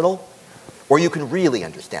the hospital, or you can really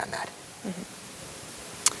understand that.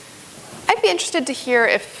 I'd be interested to hear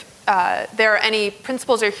if there are any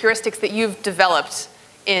principles or heuristics that you've developed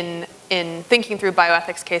in thinking through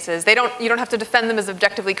bioethics cases. You don't have to defend them as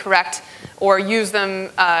objectively correct or use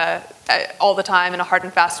them all the time in a hard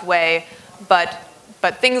and fast way, but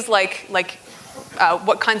things like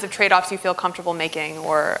what kinds of trade-offs you feel comfortable making,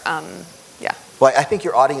 or yeah. Well, I think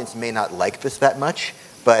your audience may not like this that much,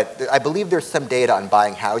 but I believe there's some data on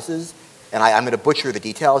buying houses, and I'm going to butcher the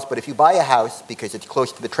details, but if you buy a house because it's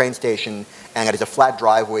close to the train station and it has a flat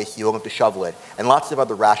driveway so you won't have to shovel it, and lots of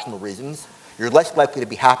other rational reasons, you're less likely to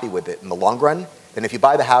be happy with it in the long run than if you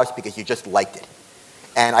buy the house because you just liked it.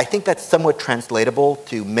 And I think that's somewhat translatable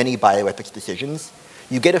to many bioethics decisions.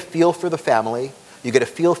 You get a feel for the family, you get a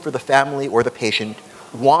feel for the family or the patient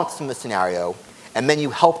wants in the scenario, and then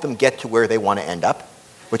you help them get to where they want to end up,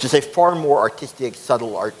 which is a far more artistic,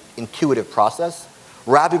 subtle, intuitive process,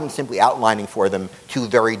 rather than simply outlining for them 2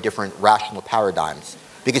 very different rational paradigms.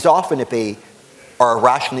 Because often if they are a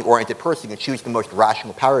rationally oriented person and choose the most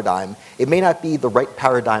rational paradigm, it may not be the right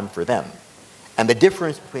paradigm for them. And the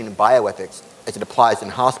difference between bioethics as it applies in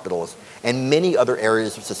hospitals and many other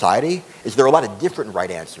areas of society is there are a lot of different right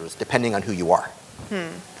answers depending on who you are.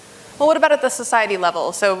 Well, what about at the society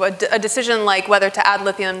level? So a decision like whether to add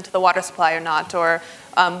lithium to the water supply or not, or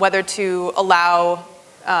whether to allow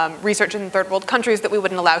research in third world countries that we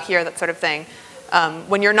wouldn't allow here, that sort of thing.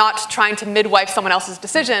 When you're not trying to midwife someone else's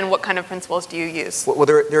decision, what kind of principles do you use? Well,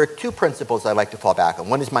 there are 2 principles I like to fall back on.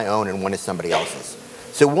 One is my own and one is somebody else's.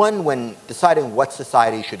 So one, when deciding what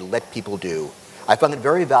society should let people do, I found it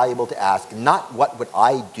very valuable to ask not what would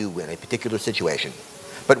I do in a particular situation,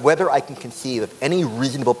 but whether I can conceive of any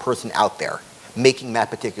reasonable person out there making that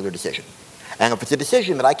particular decision. And if it's a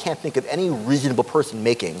decision that I can't think of any reasonable person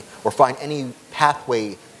making or find any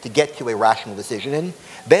pathway to get to a rational decision in,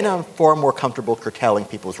 then I'm far more comfortable curtailing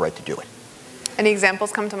people's right to do it. Any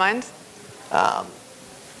examples come to mind?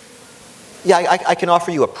 Yeah, I can offer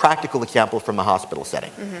you a practical example from a hospital setting.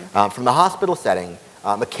 From the hospital setting,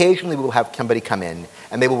 occasionally we will have somebody come in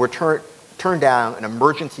and they will turn down an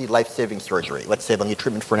emergency life-saving surgery. Let's say they'll need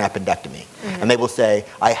treatment for an appendectomy. And they will say,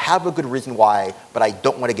 I have a good reason why, but I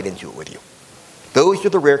don't want to get into it with you. Those are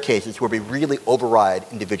the rare cases where we really override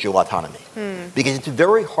individual autonomy. Because it's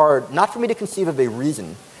very hard, not for me to conceive of a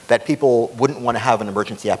reason that people wouldn't want to have an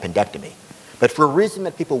emergency appendectomy, but for a reason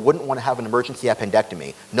that people wouldn't want to have an emergency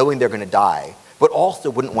appendectomy, knowing they're going to die, but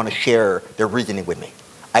also wouldn't want to share their reasoning with me.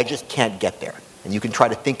 I just can't get there. And you can try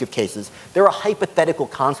to think of cases. There are hypothetical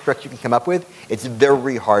constructs you can come up with. It's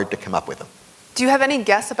very hard to come up with them. Do you have any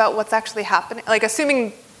guess about what's actually happening? Like,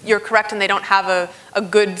 assuming you're correct and they don't have a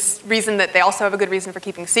good reason, that they also have a good reason for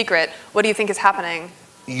keeping secret, what do you think is happening?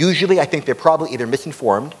 Usually, I think they're probably either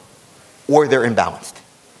misinformed or they're imbalanced,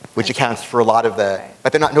 which accounts for a lot of the,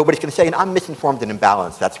 but they're not, nobody's going to say, I'm misinformed and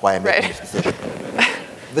imbalanced, that's why I'm making this decision.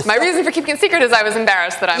 My reason for keeping it secret is I was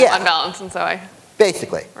embarrassed that I'm unbalanced, and so I...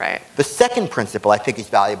 Basically. Right. The second principle I think is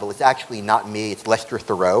valuable. It's actually not me, it's Lester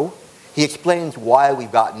Thoreau. He explains why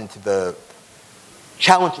we've gotten into the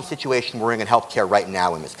challenging situation we're in healthcare right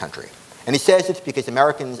now in this country. And he says it's because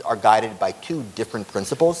Americans are guided by two different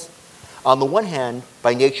principles. On the one hand,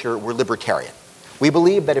 by nature, we're libertarian. We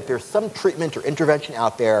believe that if there's some treatment or intervention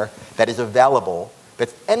out there that is available,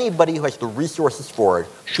 that anybody who has the resources for it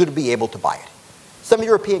should be able to buy it. Some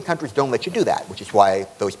European countries don't let you do that, which is why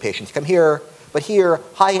those patients come here. But here,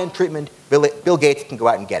 high-end treatment, Bill Gates can go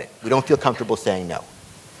out and get it. We don't feel comfortable saying no.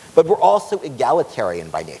 But we're also egalitarian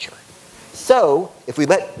by nature. So if we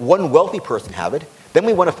let one wealthy person have it, then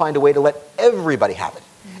we want to find a way to let everybody have it.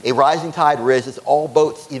 A rising tide raises all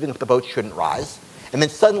boats, even if the boats shouldn't rise. And then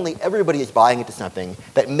suddenly everybody is buying into something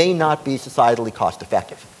that may not be societally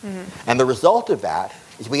cost-effective. And the result of that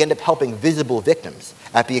is we end up helping visible victims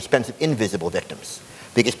at the expense of invisible victims.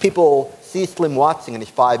 Because people see Slim Watson and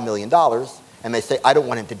his $5 million, and they say, I don't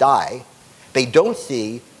want him to die. They don't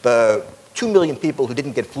see the 2 million people who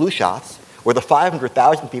didn't get flu shots, or the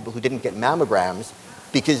 500,000 people who didn't get mammograms,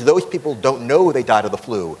 because those people don't know they died of the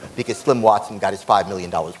flu, because Slim Watson got his $5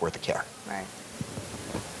 million worth of care. Right.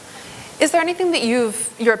 Is there anything that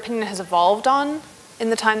your opinion has evolved on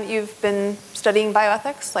in the time that you've been studying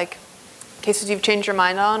bioethics? Like cases you've changed your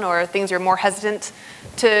mind on, or things you're more hesitant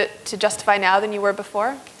to justify now than you were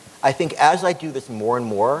before? I think as I do this more and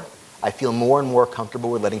more, I feel more and more comfortable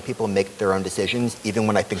with letting people make their own decisions, even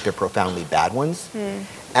when I think they're profoundly bad ones.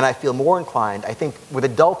 And I feel more inclined, I think with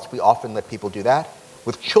adults, we often let people do that.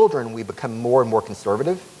 With children, we become more and more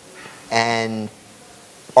conservative. And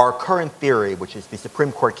our current theory, which is the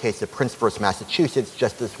Supreme Court case of Prince versus Massachusetts,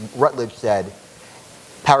 Justice Rutledge said,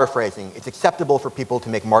 paraphrasing, it's acceptable for people to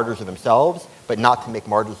make martyrs of themselves, but not to make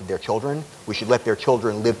martyrs of their children. We should let their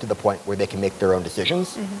children live to the point where they can make their own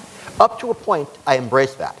decisions. Up to a point, I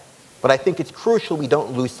embrace that. But I think it's crucial we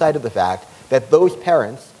don't lose sight of the fact that those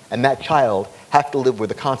parents and that child have to live with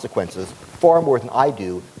the consequences far more than I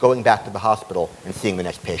do going back to the hospital and seeing the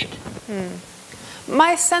next patient.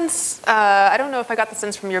 My sense, I don't know if I got the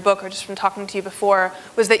sense from your book or just from talking to you before,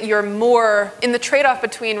 was that you're more in the trade-off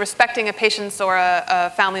between respecting a patient's or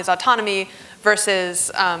a family's autonomy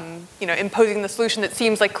versus imposing the solution that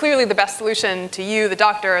seems like clearly the best solution to you, the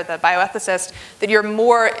doctor, the bioethicist, that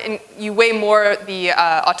you weigh more the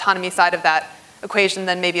autonomy side of that equation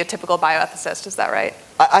than maybe a typical bioethicist. Is that right?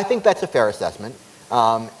 I think that's a fair assessment.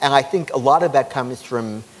 And I think a lot of that comes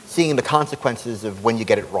from seeing the consequences of when you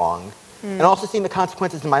get it wrong, and also seeing the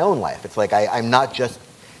consequences in my own life. It's like I'm not just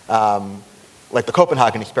like the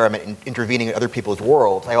Copenhagen experiment in intervening in other people's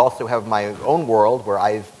worlds. I also have my own world where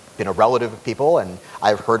I've been a relative of people and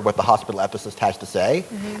I've heard what the hospital ethicist has to say.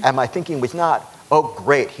 And my thinking was not, oh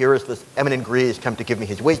great, here is this eminent Grease come to give me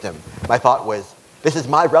his wisdom. My thought was, this is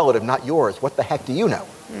my relative, not yours. What the heck do you know?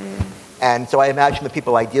 And so I imagine the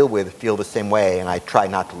people I deal with feel the same way, and I try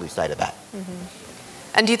not to lose sight of that.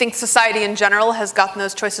 And do you think society in general has gotten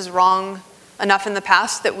those choices wrong enough in the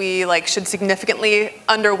past that we should significantly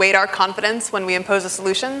underweight our confidence when we impose a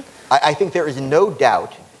solution? I think there is no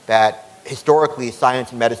doubt that historically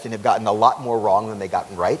science and medicine have gotten a lot more wrong than they've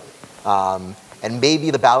gotten right. And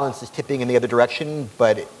maybe the balance is tipping in the other direction,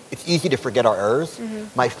 but it's easy to forget our errors.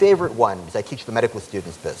 My favorite one, because I teach the medical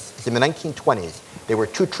students this, is in the 1920s, there were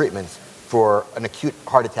 2 treatments for an acute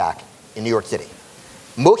heart attack in New York City.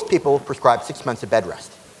 Most people prescribed 6 months of bed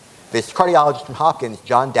rest. This cardiologist from Hopkins,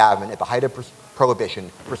 John Davin, at the height of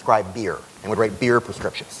Prohibition, prescribed beer and would write beer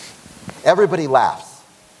prescriptions. Everybody laughs.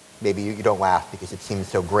 Maybe you don't laugh because it seems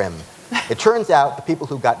so grim. It turns out the people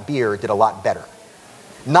who got beer did a lot better.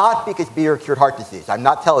 Not because beer cured heart disease. I'm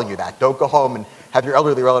not telling you that. Don't go home and have your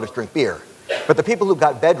elderly relatives drink beer. But the people who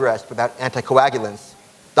got bed rest without anticoagulants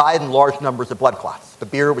died in large numbers of blood clots. The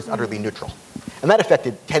beer was utterly neutral. And that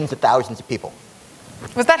affected tens of thousands of people.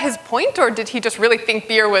 Was that his point, or did he just really think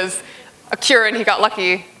beer was a cure and he got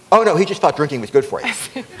lucky? Oh, no, he just thought drinking was good for you.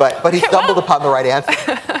 But he stumbled upon the right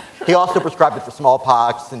answer. He also prescribed it for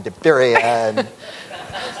smallpox and diphtheria and...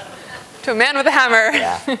 To a man with a hammer.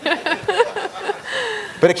 Yeah.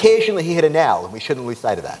 But occasionally he hit a nail, and we shouldn't lose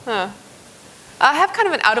sight of that. Huh. I have kind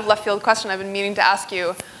of an out-of-left-field question I've been meaning to ask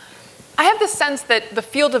you. I have this sense that the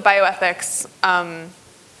field of bioethics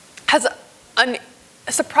has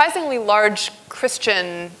a surprisingly large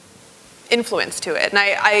Christian influence to it. And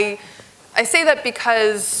I say that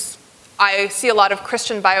because I see a lot of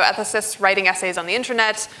Christian bioethicists writing essays on the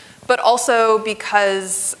internet, but also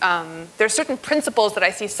because there are certain principles that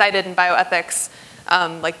I see cited in bioethics,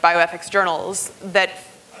 like bioethics journals, that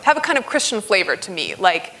have a kind of Christian flavor to me,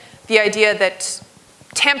 like the idea that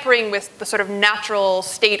tampering with the sort of natural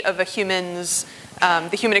state of a human's,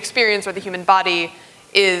 the human experience or the human body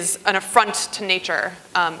is an affront to nature,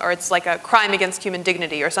 or it's like a crime against human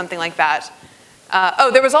dignity or something like that.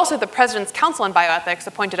 There was also the President's Council on Bioethics,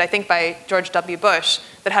 appointed, I think, by George W. Bush,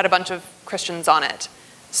 that had a bunch of Christians on it.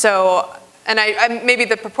 So, and maybe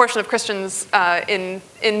the proportion of Christians in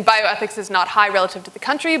bioethics is not high relative to the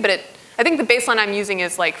country, but I think the baseline I'm using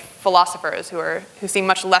is like philosophers who seem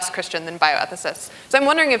much less Christian than bioethicists. So I'm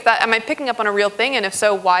wondering if am I picking up on a real thing, and if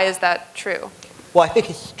so, why is that true? Well, I think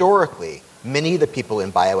historically, many of the people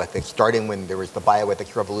in bioethics, starting when there was the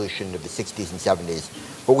bioethics revolution of the 60s and 70s,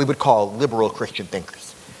 what we would call liberal Christian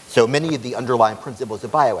thinkers. So many of the underlying principles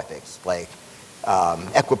of bioethics, like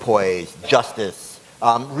equipoise, justice,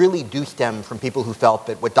 really do stem from people who felt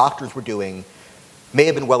that what doctors were doing may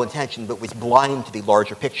have been well-intentioned, but was blind to the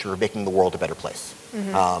larger picture of making the world a better place.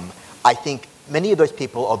 Mm-hmm. I think many of those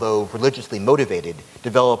people, although religiously motivated,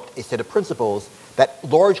 developed a set of principles that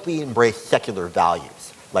largely embrace secular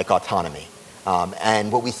values, like autonomy.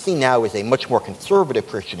 And what we see now is a much more conservative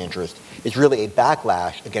Christian interest is really a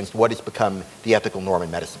backlash against what has become the ethical norm in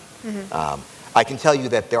medicine. Mm-hmm. I can tell you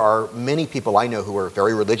that there are many people I know who are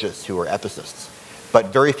very religious, who are ethicists, but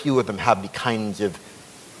very few of them have the kinds of,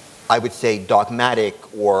 I would say, dogmatic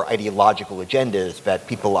or ideological agendas that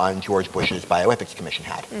people on George Bush's Bioethics Commission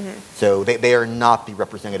had. Mm-hmm. So they are not the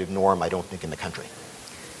representative norm, I don't think, in the country.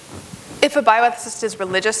 If a bioethicist is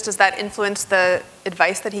religious, does that influence the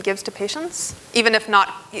advice that he gives to patients? Even if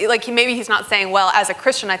not, like maybe he's not saying, well, as a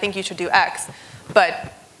Christian, I think you should do X,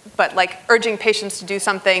 but like urging patients to do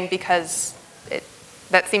something because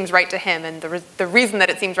that seems right to him, and the reason that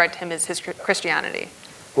it seems right to him is his Christianity.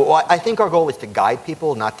 Well, I think our goal is to guide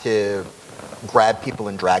people, not to grab people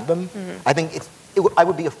and drag them. Mm-hmm. I think I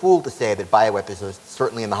would be a fool to say that bioethicists,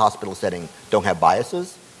 certainly in the hospital setting, don't have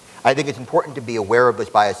biases. I think it's important to be aware of those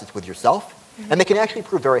biases with yourself, mm-hmm. and they can actually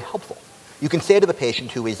prove very helpful. You can say to the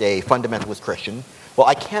patient who is a fundamentalist Christian, well,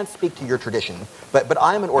 I can't speak to your tradition, but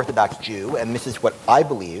I'm an Orthodox Jew, and this is what I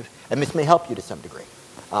believe, and this may help you to some degree.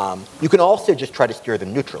 You can also just try to steer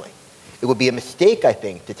them neutrally. It would be a mistake, I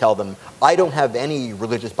think, to tell them, I don't have any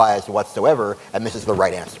religious bias whatsoever, and this is the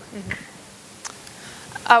right answer. Mm-hmm.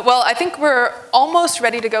 Well, I think we're almost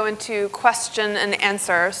ready to go into question and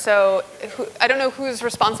answer. So I don't know who's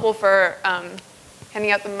responsible for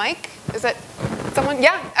handing out the mic. Is it someone?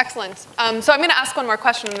 Yeah, excellent. So I'm going to ask one more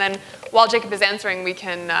question, and then while Jacob is answering, we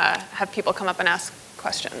can have people come up and ask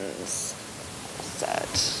questions. Is that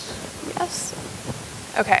yes?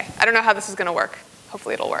 Okay. I don't know how this is going to work.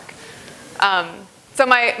 Hopefully it'll work. So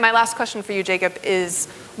my last question for you, Jacob, is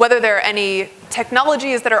whether there are any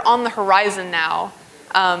technologies that are on the horizon now,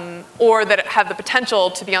 or that have the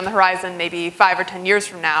potential to be on the horizon maybe 5 or 10 years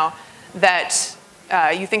from now, that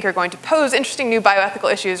you think are going to pose interesting new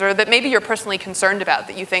bioethical issues, or that maybe you're personally concerned about,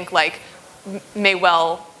 that you think may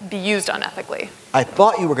well be used unethically? I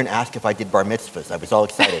thought you were going to ask if I did bar mitzvahs. I was all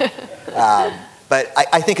excited. But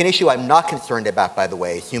I think an issue I'm not concerned about, by the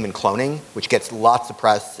way, is human cloning, which gets lots of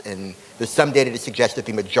press, and there's some data to suggest that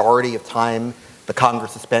the majority of time the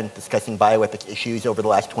Congress has spent discussing bioethics issues over the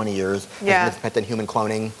last 20 years has been spent on human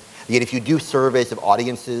cloning. Yet if you do surveys of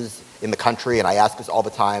audiences in the country, and I ask this all the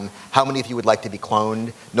time, how many of you would like to be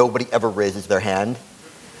cloned? Nobody ever raises their hand.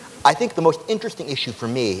 I think the most interesting issue for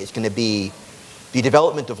me is going to be the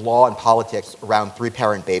development of law and politics around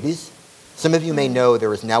three-parent babies. Some of you may know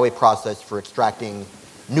there is now a process for extracting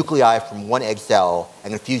nuclei from one egg cell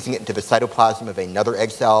and infusing it into the cytoplasm of another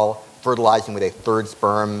egg cell, fertilizing with a third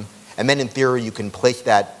sperm, and then in theory you can place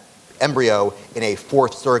that embryo in a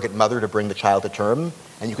fourth surrogate mother to bring the child to term,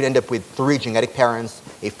 and you can end up with 3 genetic parents,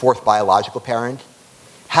 a 4th biological parent.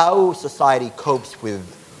 how society copes with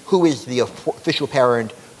who is the official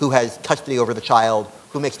parent, who has custody over the child,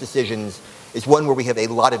 who makes decisions, is one where we have a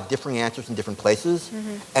lot of differing answers in different places,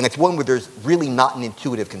 and it's one where there's really not an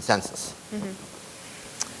intuitive consensus.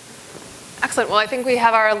 Excellent. Well, I think we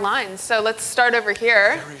have our lines, so let's start over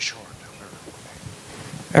here. Very short.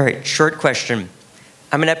 All right, short question.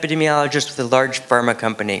 I'm an epidemiologist with a large pharma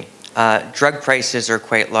company. Drug prices are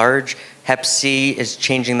quite large. Hep C is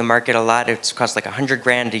changing the market a lot. It's cost like 100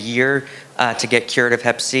 grand a year to get cured of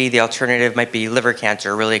Hep C. The alternative might be liver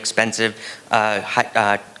cancer, really expensive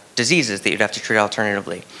diseases that you'd have to treat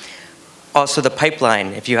alternatively. Also the pipeline,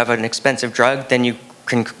 if you have an expensive drug, then you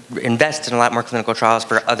can invest in a lot more clinical trials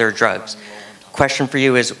for other drugs. Question for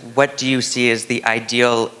you is, what do you see as the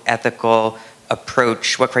ideal ethical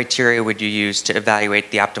approach? What criteria would you use to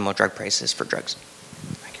evaluate the optimal drug prices for drugs?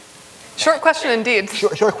 Short question indeed.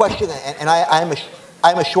 Short question, and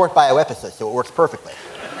I'm a short bioethicist, so it works perfectly.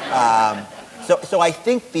 So I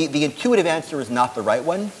think the intuitive answer is not the right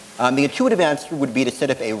one. The intuitive answer would be to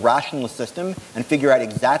set up a rationalist system and figure out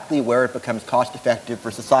exactly where it becomes cost effective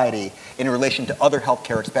for society in relation to other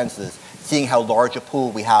healthcare expenses, seeing how large a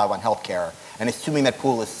pool we have on healthcare, and assuming that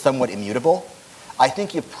pool is somewhat immutable. I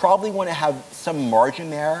think you probably want to have some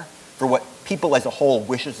margin there for what people as a whole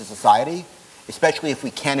wish as a society, especially if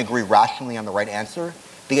we can't agree rationally on the right answer.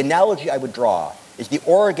 The analogy I would draw is the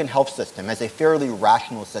Oregon health system as a fairly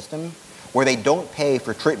rational system where they don't pay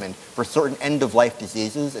for treatment for certain end-of-life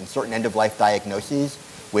diseases and certain end-of-life diagnoses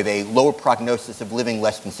with a low prognosis of living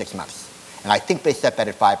less than 6 months. And I think they set that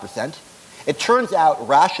at 5%. It turns out,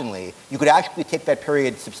 rationally, you could actually take that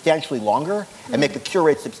period substantially longer and make the cure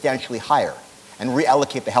rate substantially higher and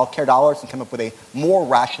reallocate the healthcare dollars and come up with a more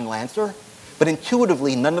rational answer. But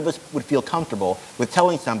intuitively, none of us would feel comfortable with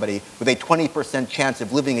telling somebody with a 20% chance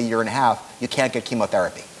of living a year and a half, you can't get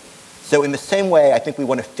chemotherapy. So in the same way, I think we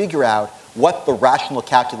want to figure out what the rational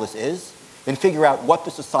calculus is, then figure out what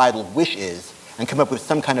the societal wish is, and come up with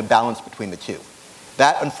some kind of balance between the two.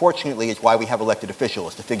 That, unfortunately, is why we have elected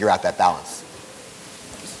officials, to figure out that balance.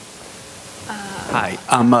 Hi,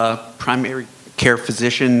 I'm a primary care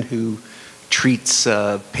physician who treats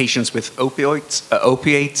patients with opiates,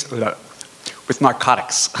 with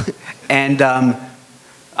narcotics. And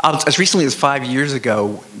as recently as 5 years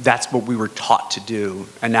ago, that's what we were taught to do.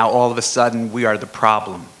 And now all of a sudden, we are the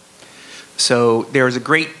problem. So there is a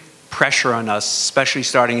great pressure on us, especially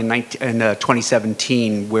starting in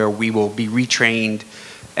 2017, where we will be retrained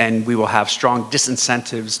and we will have strong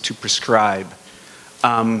disincentives to prescribe.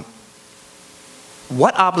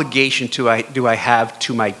 What obligation do I have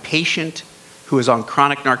to my patient who is on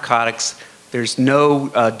chronic narcotics? There's no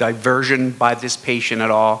diversion by this patient at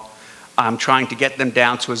all. I'm trying to get them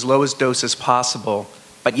down to as low a dose as possible,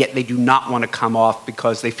 but yet they do not want to come off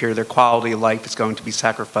because they fear their quality of life is going to be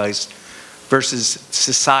sacrificed, versus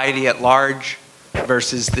society at large,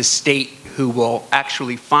 versus the state who will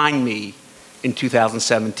actually fine me in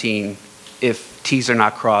 2017 if T's are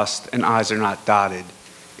not crossed and I's are not dotted.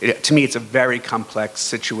 To me, it's a very complex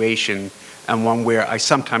situation, and one where I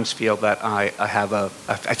sometimes feel that I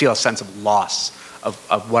feel a sense of loss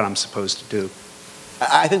of what I'm supposed to do.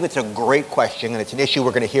 I think that's a great question, and it's an issue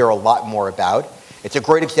we're going to hear a lot more about. It's a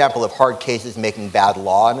great example of hard cases making bad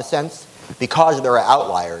law, in a sense, because there are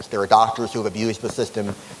outliers. There are doctors who have abused the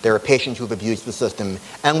system, there are patients who have abused the system,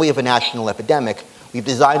 and we have a national epidemic. We've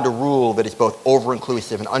designed a rule that is both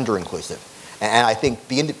over-inclusive and under-inclusive. And I think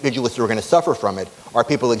the individuals who are going to suffer from it are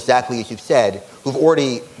people exactly as you've said, who've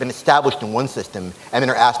already been established in one system and then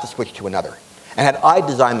are asked to switch to another. And had I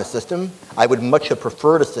designed the system, I would much have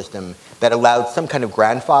preferred a system that allowed some kind of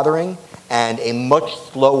grandfathering and a much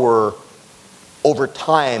slower, over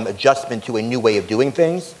time, adjustment to a new way of doing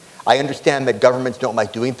things. I understand that governments don't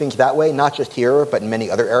like doing things that way, not just here, but in many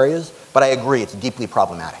other areas. But I agree, it's deeply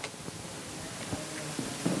problematic.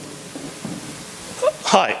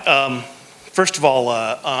 Hi. First of all,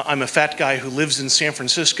 I'm a fat guy who lives in San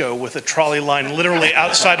Francisco with a trolley line literally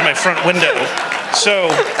outside my front window. So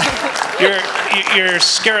you're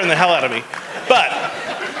scaring the hell out of me. But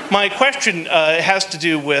my question has to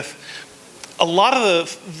do with a lot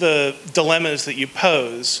of the dilemmas that you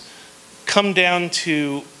pose come down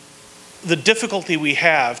to the difficulty we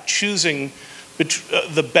have choosing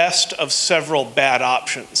the best of several bad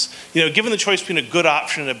options. You know, given the choice between a good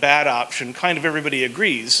option and a bad option, kind of everybody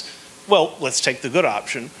agrees, well, let's take the good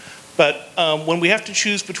option. But when we have to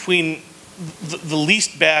choose between the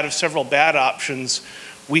least bad of several bad options,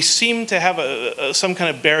 we seem to have some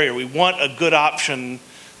kind of barrier. We want a good option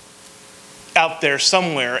out there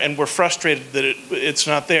somewhere, and we're frustrated that it's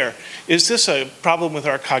not there. Is this a problem with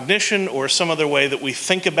our cognition or some other way that we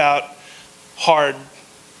think about hard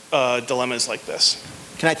dilemmas like this.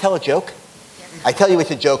 Can I tell a joke? I tell you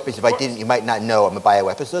it's a joke because if I didn't, you might not know I'm a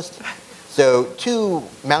bioethicist. So 2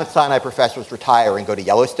 Mount Sinai professors retire and go to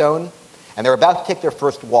Yellowstone, and they're about to take their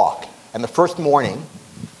first walk. And the first morning,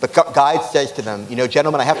 the guide says to them, you know,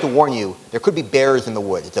 gentlemen, I have to warn you, there could be bears in the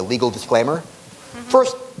woods. It's a legal disclaimer.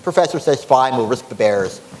 First professor says, fine, we'll risk the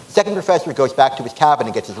bears. Second professor goes back to his cabin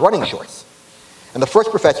and gets his running shorts. And the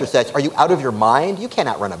first professor says, are you out of your mind? You can't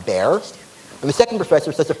outrun a bear. And the second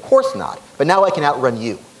professor says, of course not, but now I can outrun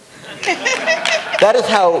you. That is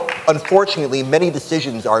how, unfortunately, many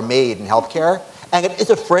decisions are made in healthcare, and it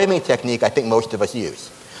is a framing technique I think most of us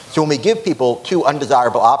use. So when we give people 2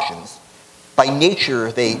 undesirable options, by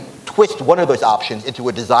nature, they twist one of those options into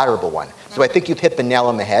a desirable one. So I think you've hit the nail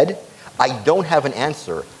on the head. I don't have an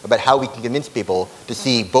answer about how we can convince people to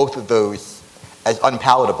see both of those as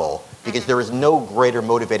unpalatable, because there is no greater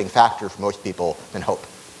motivating factor for most people than hope.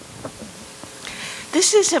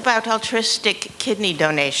 This is about altruistic kidney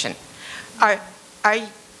donation.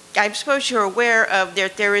 I suppose you're aware of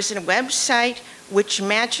there is a website which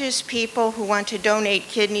matches people who want to donate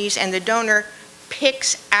kidneys, and the donor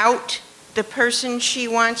picks out the person she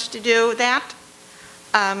wants to do that.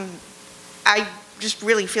 I just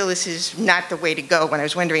really feel this is not the way to go when I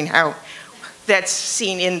was wondering how that's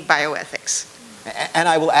seen in bioethics. And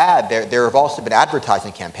I will add, there have also been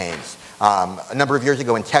advertising campaigns. A number of years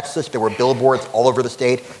ago in Texas, there were billboards all over the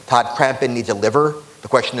state. Todd Crampton needs a liver. The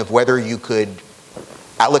question of whether you could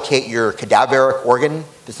allocate your cadaveric organ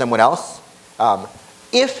to someone else.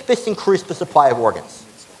 If this increased the supply of organs,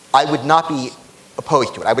 I would not be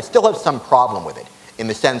opposed to it. I would still have some problem with it in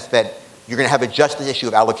the sense that you're going to have a justice issue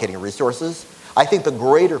of allocating resources. I think the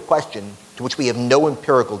greater question, to which we have no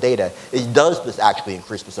empirical data, is does this actually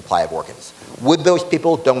increase the supply of organs? Would those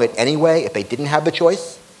people donate anyway if they didn't have the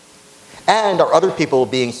choice? And are other people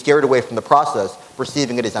being scared away from the process,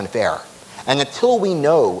 perceiving it as unfair? And until we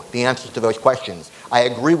know the answers to those questions, I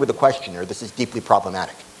agree with the questioner, this is deeply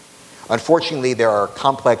problematic. Unfortunately, there are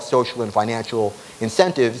complex social and financial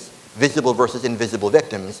incentives, visible versus invisible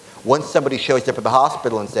victims. Once somebody shows up at the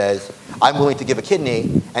hospital and says, I'm willing to give a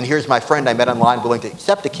kidney, and here's my friend I met online willing to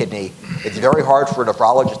accept a kidney, it's very hard for a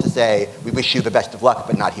nephrologist to say, we wish you the best of luck,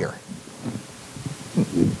 but not here.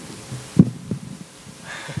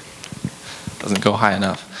 Doesn't go high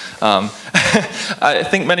enough. I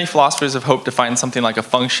think many philosophers have hoped to find something like a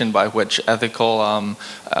function by which ethical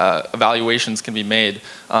evaluations can be made.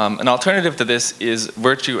 An alternative to this is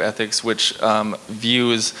virtue ethics, which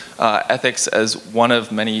views ethics as one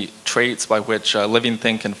of many traits by which a living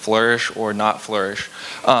thing can flourish or not flourish.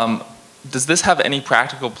 Does this have any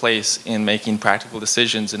practical place in making practical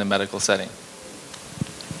decisions in a medical setting?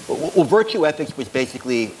 Well, virtue ethics was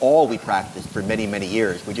basically all we practiced for many, many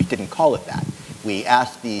years. We just didn't call it that. We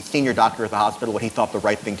asked the senior doctor at the hospital what he thought the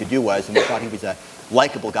right thing to do was, and we thought he was a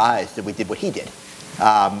likable guy, so we did what he did.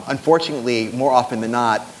 Unfortunately, more often than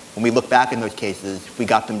not, when we look back in those cases, we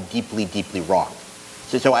got them deeply, deeply wrong.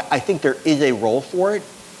 So I think there is a role for it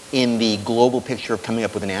in the global picture of coming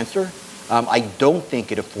up with an answer. I don't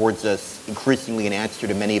think it affords us increasingly an answer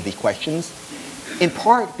to many of these questions, in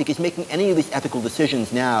part because making any of these ethical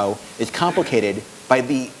decisions now is complicated by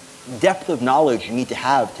the depth of knowledge you need to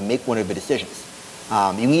have to make one of the decisions.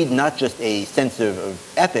 You need not just a sense of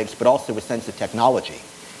ethics, but also a sense of technology.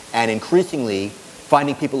 And increasingly,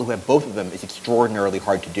 finding people who have both of them is extraordinarily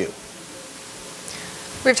hard to do.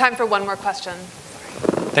 We have time for one more question.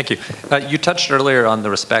 Thank you. You touched earlier on the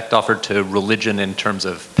respect offered to religion in terms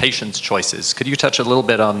of patients' choices. Could you touch a little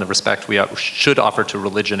bit on the respect we should offer to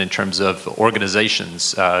religion in terms of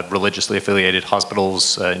organizations, religiously affiliated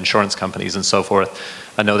hospitals, insurance companies, and so forth?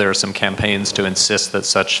 I know there are some campaigns to insist that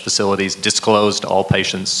such facilities disclose to all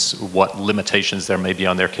patients what limitations there may be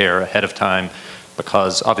on their care ahead of time,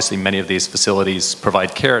 because obviously many of these facilities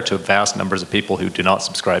provide care to vast numbers of people who do not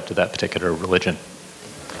subscribe to that particular religion.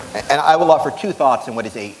 And I will offer 2 thoughts in what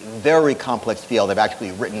is a very complex field I've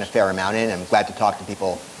actually written a fair amount in. I'm glad to talk to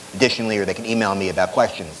people additionally, or they can email me about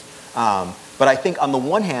questions. But I think on the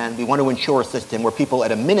one hand, we want to ensure a system where people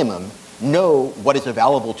at a minimum know what is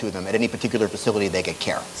available to them at any particular facility they get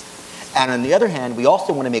care. And on the other hand, we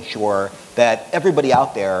also want to make sure that everybody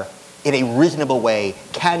out there in a reasonable way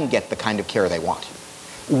can get the kind of care they want.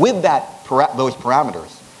 With those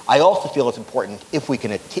parameters, I also feel it's important, if we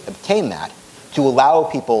can obtain that, to allow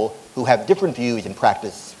people who have different views and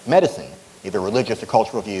practice medicine, either religious or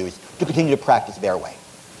cultural views, to continue to practice their way.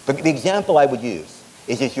 But the example I would use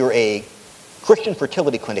is if you're a Christian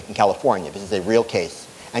fertility clinic in California, this is a real case,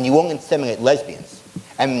 and you won't inseminate lesbians,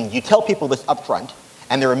 and you tell people this up front,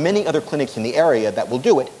 and there are many other clinics in the area that will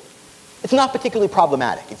do it, it's not particularly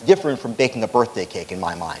problematic. It's different from baking a birthday cake in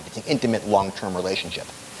my mind. It's an intimate, long-term relationship.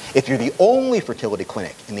 If you're the only fertility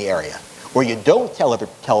clinic in the area, or you don't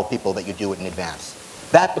tell people that you do it in advance,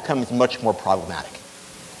 that becomes much more problematic.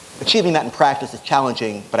 Achieving that in practice is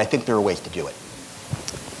challenging, but I think there are ways to do it.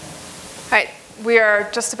 All right, we are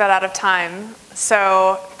just about out of time.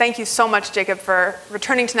 So thank you so much, Jacob, for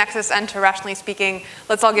returning to NECSS and to Rationally Speaking.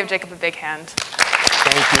 Let's all give Jacob a big hand.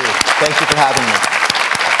 Thank you. Thank you for having me.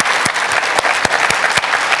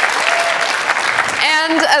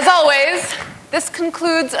 And as always, this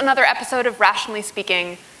concludes another episode of Rationally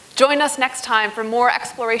Speaking. Join us next time for more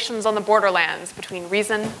explorations on the borderlands between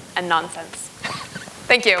reason and nonsense.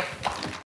 Thank you.